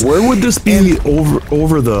into this. Where would this be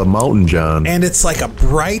over the mountain, John? And it's like a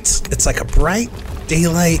bright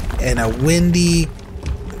daylight and a wind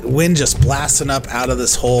just blasting up out of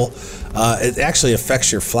this hole. It actually affects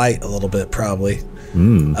your flight a little bit, probably.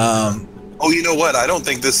 Oh, you know what? I don't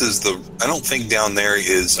think down there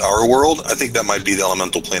is our world. I think that might be the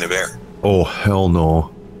elemental plane of air. Oh, hell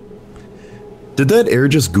no. Did that air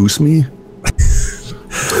just goose me?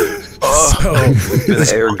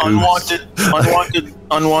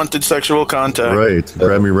 unwanted sexual contact. Right.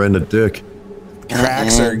 Grab me right in the dick.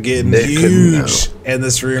 Cracks are getting huge, and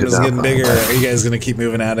this room is getting bigger. Are you guys going to keep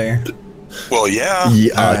moving out of here? Well, yeah.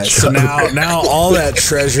 All right, so now all that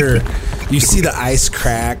treasure, you see the ice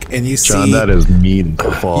crack, and you see John, that is mean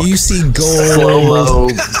to fuck. You see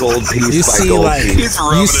gold, gold piece you by see gold like piece.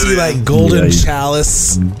 you see like golden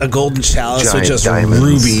chalice, a golden chalice with Giant just diamonds.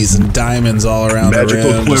 rubies and diamonds all around Magical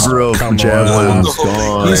the rim. quiver of Come javelins. on.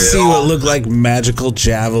 Gone. You see what look like magical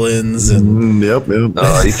javelins and Yep. You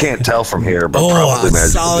can't tell from here, but probably a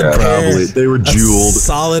magical solid javelin. pair, Probably. They were a jeweled.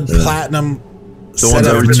 solid platinum set ones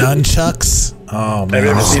of that were nunchucks. Oh man, Have you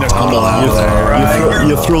ever seen a tumble out there?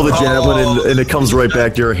 You throw the javelin and it comes right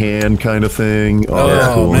back to your hand, kind of thing. Oh,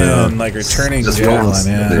 that's cool, man, yeah. like returning Just javelin. once.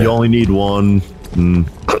 Yeah. You only need one.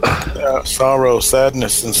 Sorrow,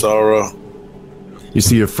 sadness, and sorrow. You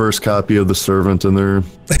see your first copy of The Servant in there.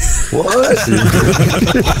 What?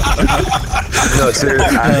 No,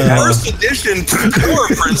 seriously. First edition core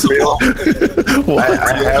principle.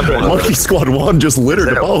 I have one. Monkey Squad 1 just littered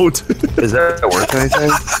Is that- about. Is that worth anything?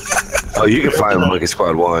 Oh, you can find Monkey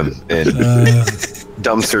Squad 1 in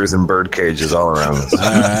dumpsters and bird cages all around us.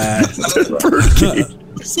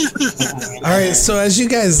 All right, so as you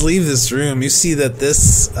guys leave this room, you see that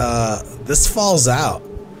this falls out,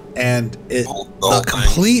 and the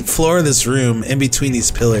complete floor of this room, in between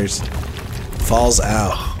these pillars, falls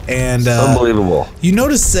out. And Unbelievable. you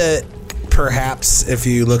notice that perhaps if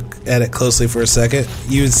you look at it closely for a second,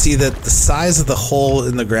 you would see that the size of the hole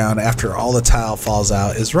in the ground after all the tile falls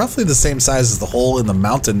out is roughly the same size as the hole in the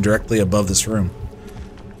mountain directly above this room.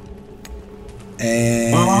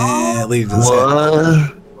 And leave this What?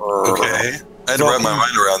 Okay. I had to wrap my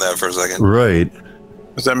mind around that for a second. Right.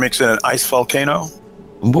 Does that make it an ice volcano?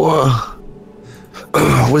 Whoa.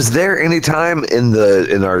 Was there any time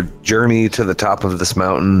in our journey to the top of this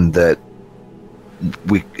mountain that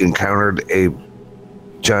we encountered a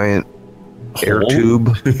giant air Hole?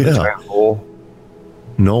 tube? Yeah. Giant hole?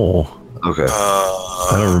 No. Okay.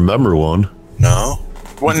 I don't remember one. No.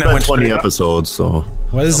 One It's that been went 20 straight up. episodes, so.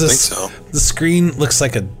 What is I this? think so. The screen looks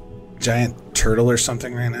like a giant turtle or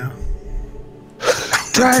something right now.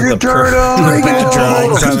 Dragon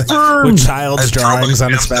Drawings on, with child's That's drawings probably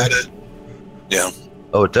on its back. said it. Yeah.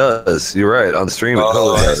 Oh, it does. You're right. On the stream, it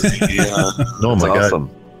totally does. Yeah. Oh my That's god.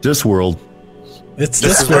 Discworld. It's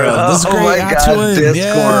Discworld. This is Oh great. my That's God, one. Discworld.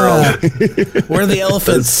 Yeah. Where are the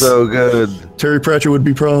elephants? It's so good. Terry Pratchett would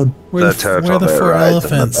be proud. Where The the turtle four that rides on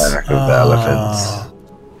the elephants? back of the elephants.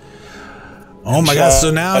 Oh my god!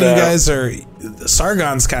 So now you guys are.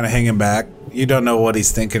 Sargon's kind of hanging back. You don't know what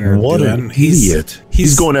he's thinking or What doing. an idiot.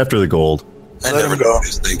 He's going after the gold. I never know what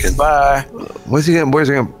he's thinking. Bye. Where's he going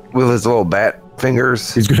with his little bat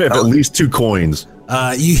fingers? He's going to have at least 2 coins.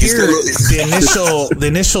 You hear the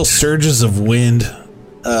initial surges of wind.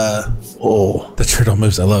 The turtle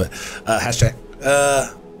moves. I love it. Hashtag.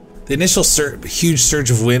 The initial huge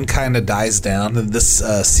surge of wind kind of dies down, and this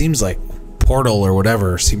seems like portal or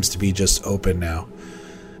whatever seems to be just open now.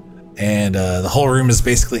 And the whole room is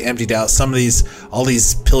basically emptied out. All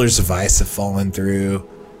these pillars of ice have fallen through.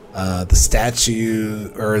 The statue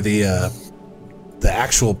or the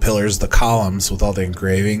actual pillars, the columns with all the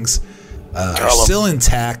engravings, are still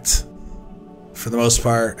intact for the most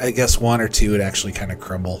part. I guess 1 or 2 would actually kind of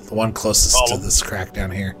crumble. The one closest to this crack down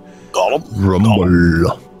here. Gollum. Rumble.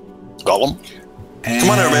 Gollum. And Come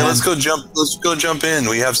on, everybody. Let's go jump in.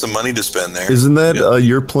 We have some money to spend there. Isn't that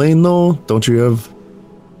your plane, though? Don't you have...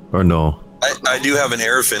 Or no? I do have an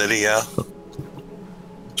air affinity, yeah.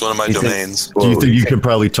 It's one of my domains. Do you think you can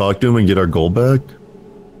probably talk to him and get our gold back?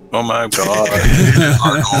 Oh my God.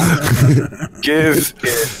 Give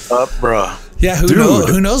it up, bruh. Yeah,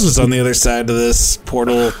 who knows what's on the other side of this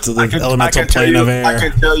portal to the elemental plane of air? I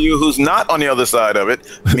can tell you who's not on the other side of it.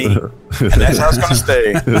 Me. And that's how it's going to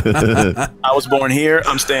stay. I was born here.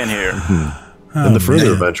 I'm staying here. And the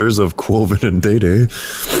further adventures of Quoven and Day.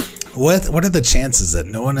 What are the chances that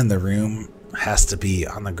no one in the room has to be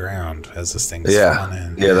on the ground as this thing's falling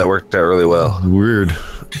in? Yeah, that worked out really well. Weird.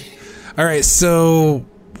 All right, so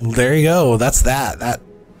there you go. That's that. That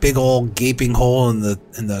big old gaping hole in the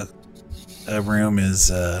room is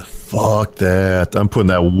fuck that. I'm putting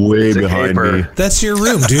that way behind me. That's your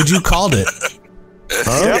room, dude. You called it.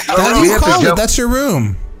 Huh? You called it. That's your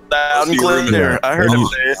room. Loud and clear. I heard him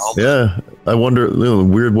say it. Yeah. I wonder,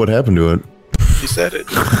 weird what happened to it. He said it.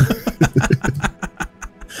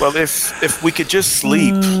 Well, if we could just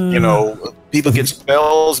sleep, people get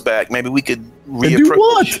spells back. Maybe we could reapproach. Do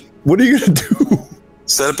what? What are you gonna do?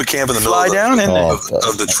 Set up a camp in the middle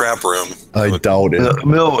of the trap room. I doubt it.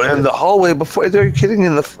 In the hallway before. Are you kidding?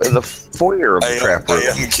 In the foyer of the trap room. I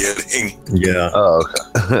am kidding. Yeah. Oh,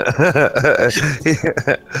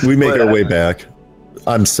 okay. We make our way back.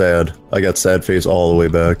 I'm sad. I got sad face all the way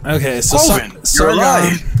back. Okay, so you're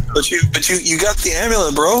alive. But you got the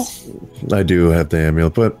amulet, bro. I do have the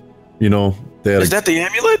amulet, but they had Is that the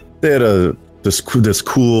amulet? They had this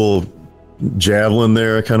cool javelin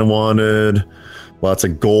there. I kind of wanted lots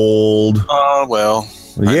of gold. Oh well.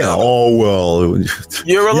 Yeah. Oh well.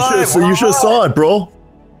 You're alive. You should have saw it, bro.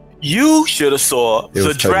 You should have saw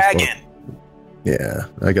the dragon. Yeah,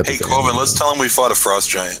 I got. Hey, Quoven, let's tell him we fought a frost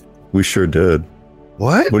giant. We sure did.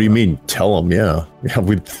 What? What do you mean? Tell them? Yeah,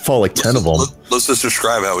 we fought like 10 of them. Let's just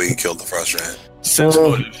describe how we killed the frost giant. Sense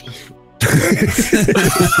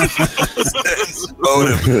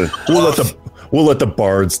motive. We'll let the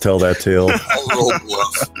bards tell that tale.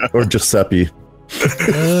 Or Giuseppe.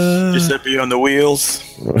 Giuseppe on the wheels.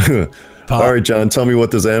 All right, John, tell me what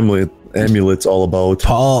this amulet's all about.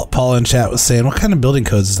 Paul in chat was saying, what kind of building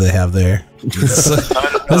codes do they have there? This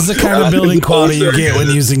is the kind of building quality you get when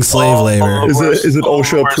using slave labor. Is it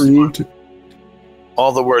OSHA approved?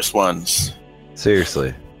 All the worst ones.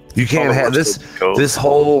 Seriously. You can't have this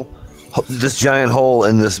giant hole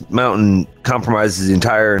in this mountain compromises the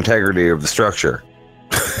entire integrity of the structure.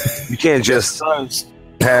 You can't just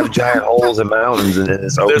have giant holes in mountains and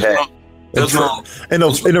it's okay.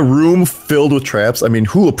 In a room filled with traps. I mean,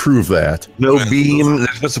 who approved that? No beam.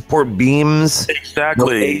 There's no support beams.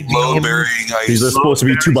 Exactly. Low bearing ice. These are supposed to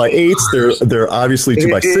be 2x8s. They're obviously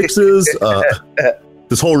 2x6s.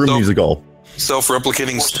 This whole room needs to go.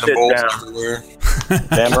 Self-replicating symbols everywhere.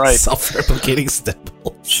 Damn right. Self-replicating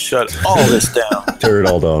symbols. Shut all this down. Tear it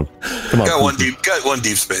all down. Come on. Got one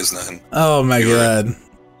Deep Space Nine. Oh my god.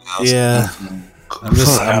 Yeah. I'm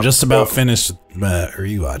just about finished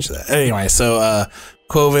rewatch that. Anyway, so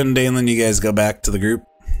Quoven, Dalen, you guys go back to the group?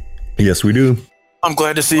 Yes, we do. I'm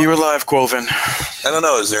glad to see you alive, Quoven. I don't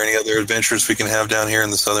know. Is there any other adventures we can have down here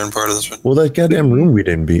in the southern part of this one? Well, that goddamn room we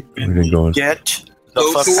didn't go in. Get the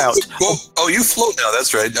fuck out. Oh, you float now.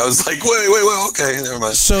 That's right. I was like, wait. Okay, never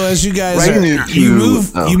mind. So as you guys you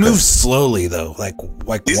move slowly though, like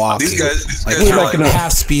walking. These guys like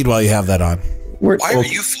half speed while you have that on. Why are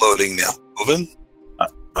you floating now, Quoven?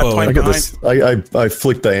 I got this. I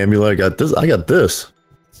flicked the amulet. I got this.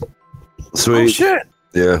 Sweet. Oh shit.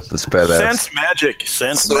 Yeah, that's badass.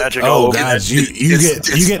 Sense magic. Oh god, you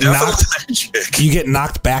get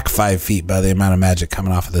knocked back 5 feet by the amount of magic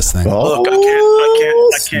coming off of this thing. Oh, look,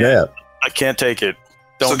 I can't take it.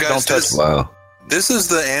 Don't touch. Wow. This is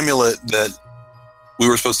the amulet that we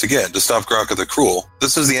were supposed to get to stop Grokka the Cruel.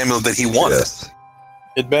 This is the amulet that he wanted. Yes.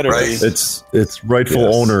 It better be. Its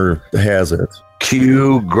rightful owner has it.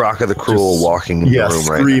 Cue Grokka the Cruel walking in the room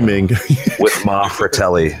screaming. Right now with Ma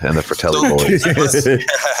Fratelli and the Fratelli boys.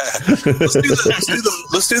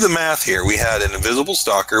 Let's do the math here. We had an invisible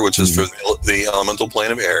stalker, which is for the elemental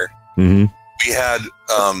plane of air. Mm-hmm. We had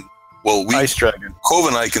Ice Dragon. Quoven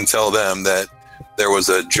and I can tell them that there was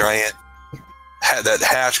a giant that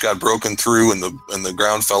hatch got broken through and the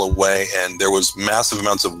ground fell away, and there was massive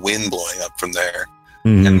amounts of wind blowing up from there.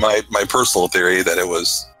 Mm-hmm. And my personal theory that it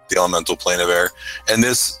was the elemental plane of air, and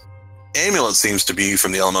this amulet seems to be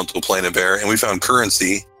from the elemental plane of air, and we found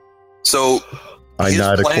currency. So I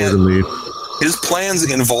nod accordingly. His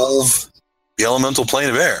plans involve the elemental plane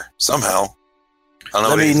of air somehow. I don't know.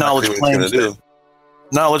 Let me knowledge planes do.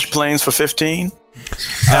 Knowledge planes for 15.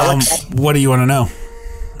 Alex, what do you want to know?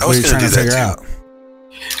 I was going to figure out.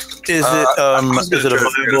 Is it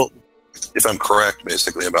available? If I'm correct,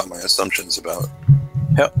 basically about my assumptions about.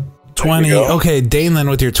 Yep. 20. Okay, Daneland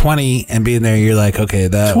with your 20 and being there, you're like, okay,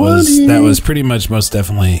 that was pretty much most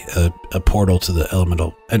definitely a portal to the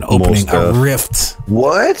elemental, an opening, a rift.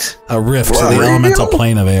 What? A rift to the elemental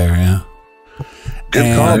plane of air, yeah.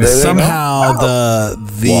 Good call, and somehow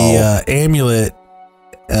the amulet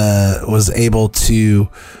was able to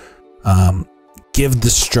give the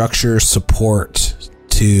structure support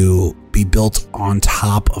to be built on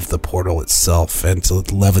top of the portal itself and to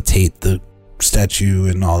levitate the statue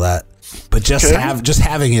and all that. But just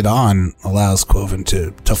having it on allows Quoven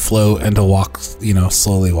to float and to walk,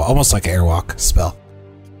 slowly, almost like an airwalk spell.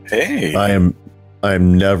 Hey, I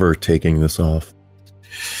am never taking this off.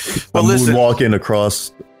 Well, listen, walking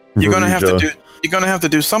across. You're gonna have to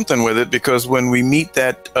do something with it, because when we meet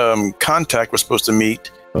that contact we're supposed to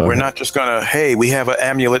meet, we're not just gonna. Hey, we have an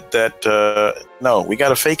amulet that. No, we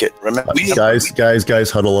gotta fake it. Remember,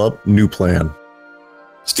 guys, huddle up. New plan.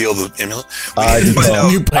 Steal the amulet.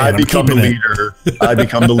 I become the leader. I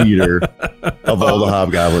become the leader of all the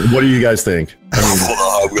hobgoblins. What do you guys think?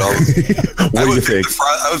 What do you think?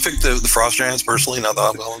 I would pick the frost giants personally, not the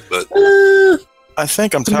hobgoblins. But I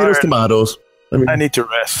think I'm tired. Tomatoes. I need to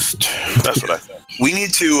rest. That's what I think. We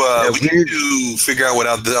need to figure out what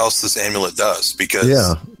else this amulet does,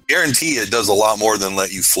 because guarantee it does a lot more than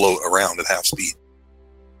let you float around at half speed.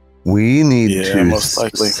 We need to most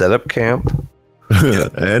likely set up camp.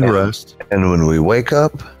 and rest. And when we wake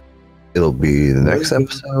up, it'll be the next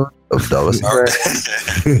episode of Douglas. All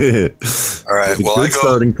right. Well, good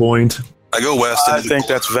starting point. I go west. I think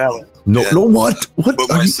that's valid. No, what? What? Put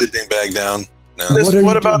my sleeping bag down. No.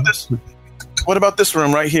 What about this? What about this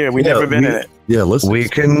room right here? We've never been in it. Yeah, listen. We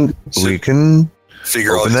can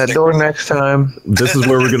figure open that door next time. This is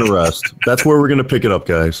where we're gonna rest. That's where we're gonna pick it up,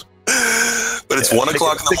 guys. But it's 1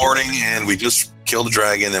 o'clock in the morning, and we just killed a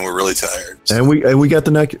dragon, and we're really tired. So. And we got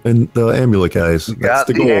the neck and the amulet, guys. That's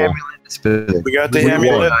the goal. Amulet. We got the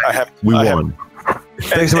amulet. We won.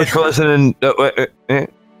 Thanks so much for listening.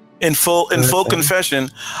 In full confession,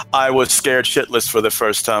 I was scared shitless for the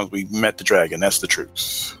first time we met the dragon. That's the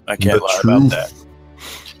truth. I can't lie about that.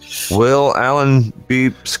 Will Alan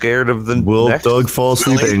be scared of the Doug fall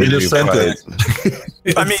asleep in a sentence?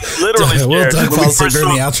 I mean, literally scared. Will Doug fall asleep in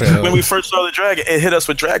the outro? When we first saw the dragon, it hit us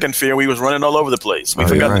with dragon fear. We was running all over the place. We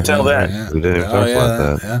forgot to tell that. We didn't talk about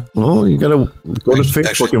that. Yeah. Well, you gotta go to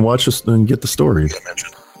Facebook and watch us and get the story.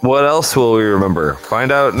 What else will we remember?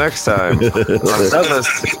 Find out next time. Douglas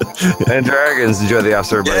and Dragons. Enjoy the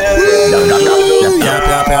after, everybody.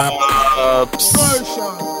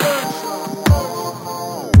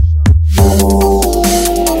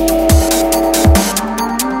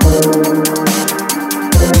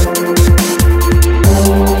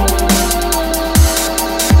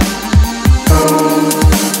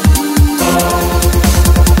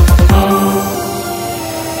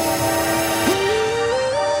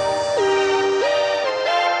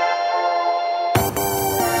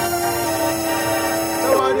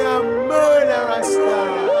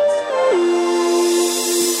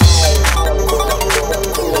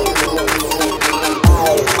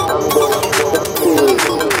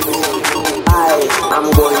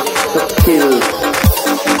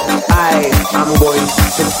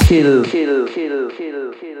 Kill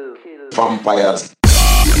vampires.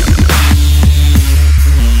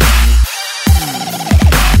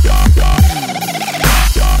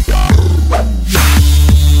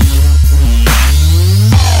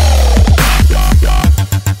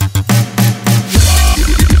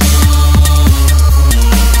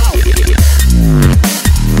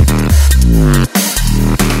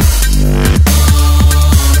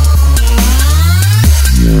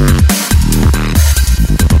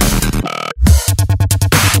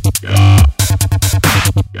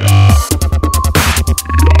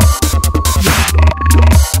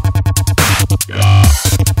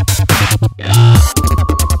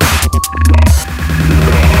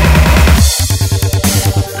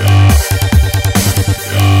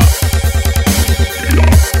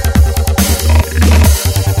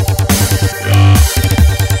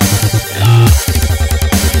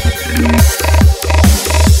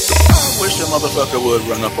 Would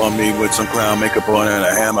run up on me with some clown makeup on and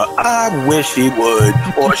a hammer. I wish he would.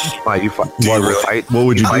 Or she. Fight? What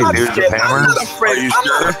would you do? Use a hammer? Are you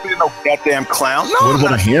sure? No goddamn clown. No, what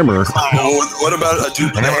about a hammer? What about a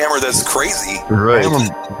dude with a hammer that's crazy? Right.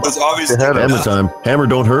 That's obviously hammer time. Hammer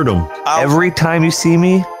don't hurt him. Every time you see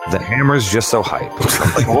me, the hammer's just so hype.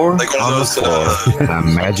 Or on the floor, and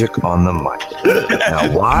I'm magic on the mic.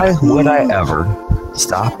 Now, why would I ever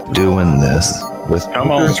stop doing this with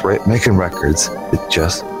making records that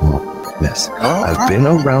just won't miss? I've been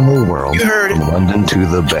around the world, from London to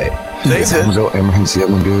the Bay. They did. Go emergency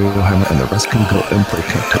and the rest can go and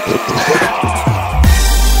protect.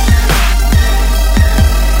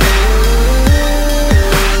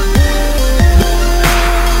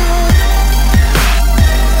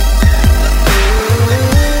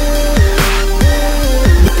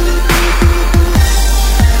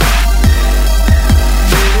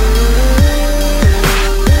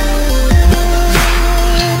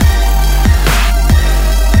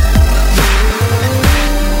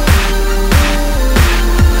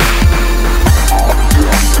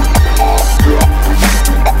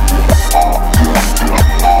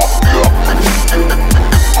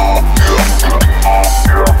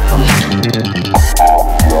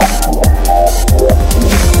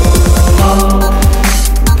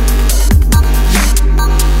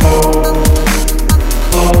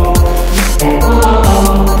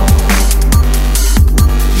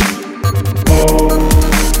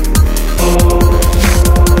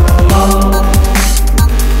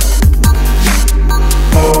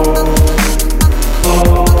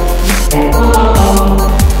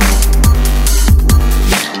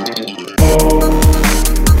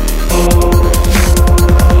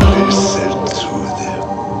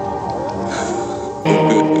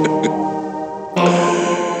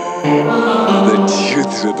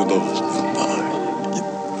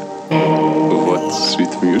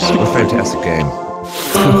 Fantastic game.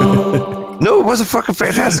 No, it was a fucking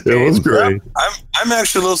fantastic game. It was great. I'm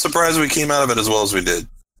actually a little surprised we came out of it as well as we did.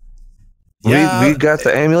 Yeah. We got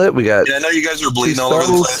the amulet. We got. Yeah, I know you guys were bleeding all over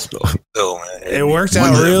the place. Still, man. It worked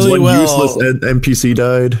out really One well. useless NPC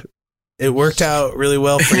died. It worked out really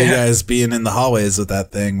well for you guys being in the hallways with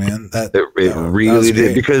that thing, man. It really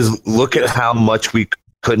did, because look at how much we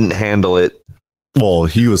couldn't handle it. Well,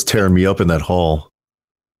 he was tearing me up in that hall.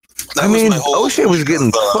 That was my whole O'Shea was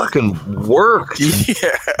getting fucking worked.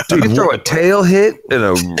 Yeah. Dude, you throw a tail hit and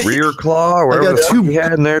a rear claw, or whatever the fuck he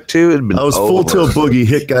had in there too. It'd been I was full tilt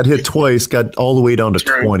boogie, got hit twice, got all the way down to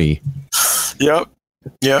 20. Yep.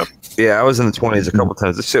 Yeah, I was in the 20s a couple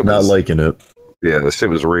times. This shit Not was liking it. Yeah, this shit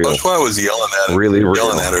was real. That's why I was yelling at her. Really yelling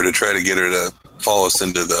real. at her to try to get her to follow us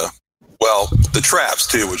into the traps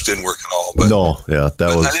too, which didn't work at all. But No, yeah,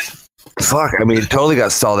 that was. Fuck, I mean, it totally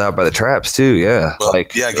got stalled out by the traps too. Yeah, well,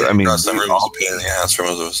 like yeah, getting across that room was a pain in the ass for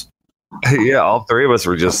most of us. yeah, all three of us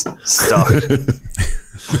were just stuck.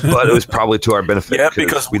 But it was probably to our benefit. Yeah,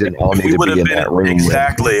 because we didn't all need to be in that room.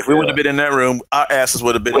 Exactly. If we would have been in that room, our asses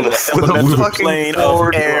would have been in the With a elemental fucking plane of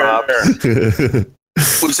forward air.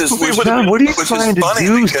 Which is John, what are you which trying is to funny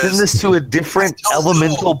do? because Send this to a different I don't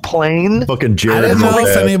elemental plane? Fucking I Jared. didn't know if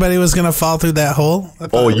Moffat. anybody was going to fall through that hole.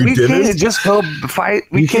 Oh, you We didn't? can't just go fight.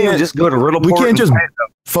 We can't can't- just go to Riddleport. We can't and just fight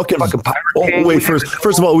fucking. fucking pirate Oh, king. wait,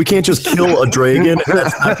 first of all, we can't just kill a dragon.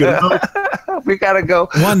 That's not good enough. we gotta go.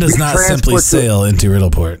 One does not simply Transport to- sail into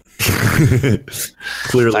Riddleport.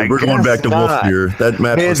 Clearly, I we're going guess back to not. Wolfgear. That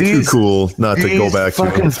map Man, was too these- cool not to go These back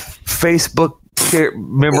fucking to. Facebook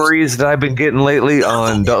memories that I've been getting lately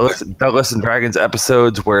on Douglas and Dragons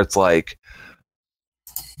episodes, where it's like,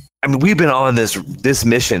 I mean, we've been on this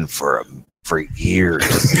mission for years.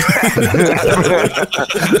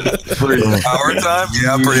 our time.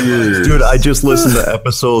 Yeah, pretty much. Dude, I just listened to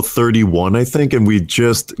episode 31, I think, and we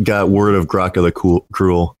just got word of Graka the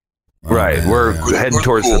Cruel. Right, we're heading We're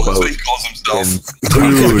towards cool. the That's what boat. he calls himself.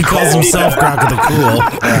 Dude, He calls himself Graka the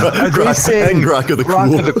Cool. Are they saying and Graka the Graka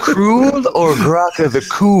Cool. the Cruel or Graka the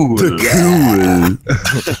Cool?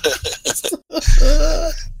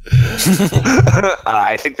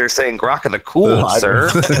 I think they're saying Graka the Cool, sir.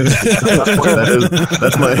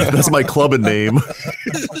 That's my clubbing name.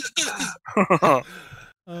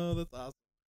 Oh, that's awesome.